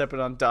feeling of stepping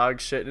on dog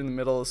shit in the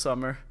middle of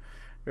summer.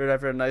 Or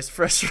after a nice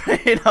fresh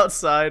rain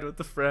outside with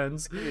the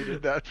friends. You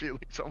needed that feeling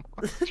so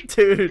much.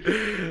 Dude,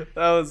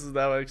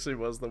 that actually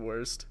was the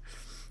worst.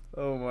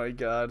 Oh my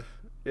god.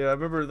 Yeah, I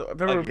remember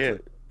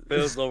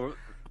Phil's over.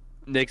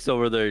 Nick's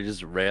over there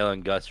just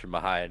railing Gus from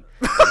behind.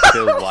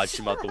 Phil's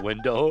watching him out the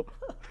window,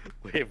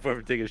 waiting for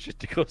him to take a shit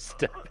to go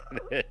step in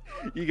it.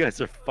 You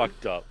guys are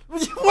fucked up.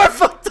 You are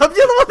fucked up.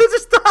 You're the one that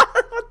just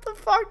died. What the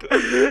fuck?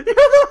 You're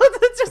the one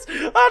that just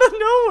out of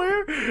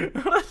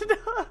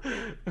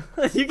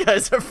nowhere. You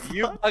guys are fucked.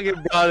 You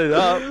fucking brought it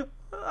up.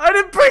 I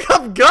didn't bring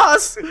up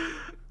Gus.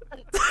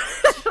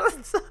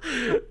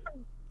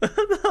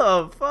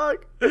 Oh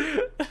fuck.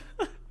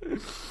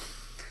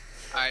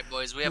 Alright,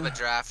 boys, we have a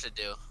draft to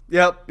do.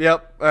 Yep.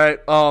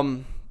 Alright,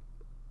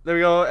 there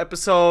we go,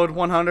 episode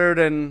 100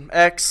 and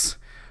X.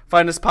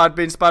 Find us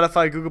Podbean,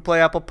 Spotify, Google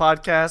Play, Apple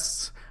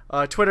Podcasts,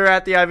 Twitter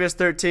at the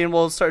IVS13.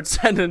 We'll start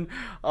sending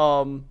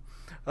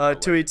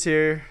tweets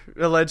here,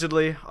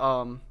 allegedly.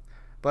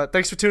 But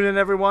thanks for tuning in,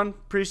 everyone.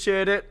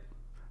 Appreciate it.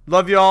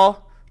 Love you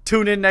all.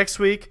 Tune in next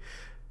week.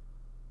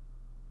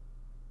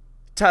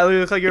 Tyler, you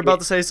look like you're about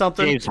to say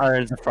something. James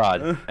Harden's a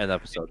fraud. End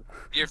episode.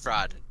 You're a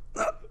fraud.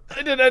 I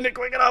didn't end it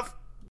quick enough.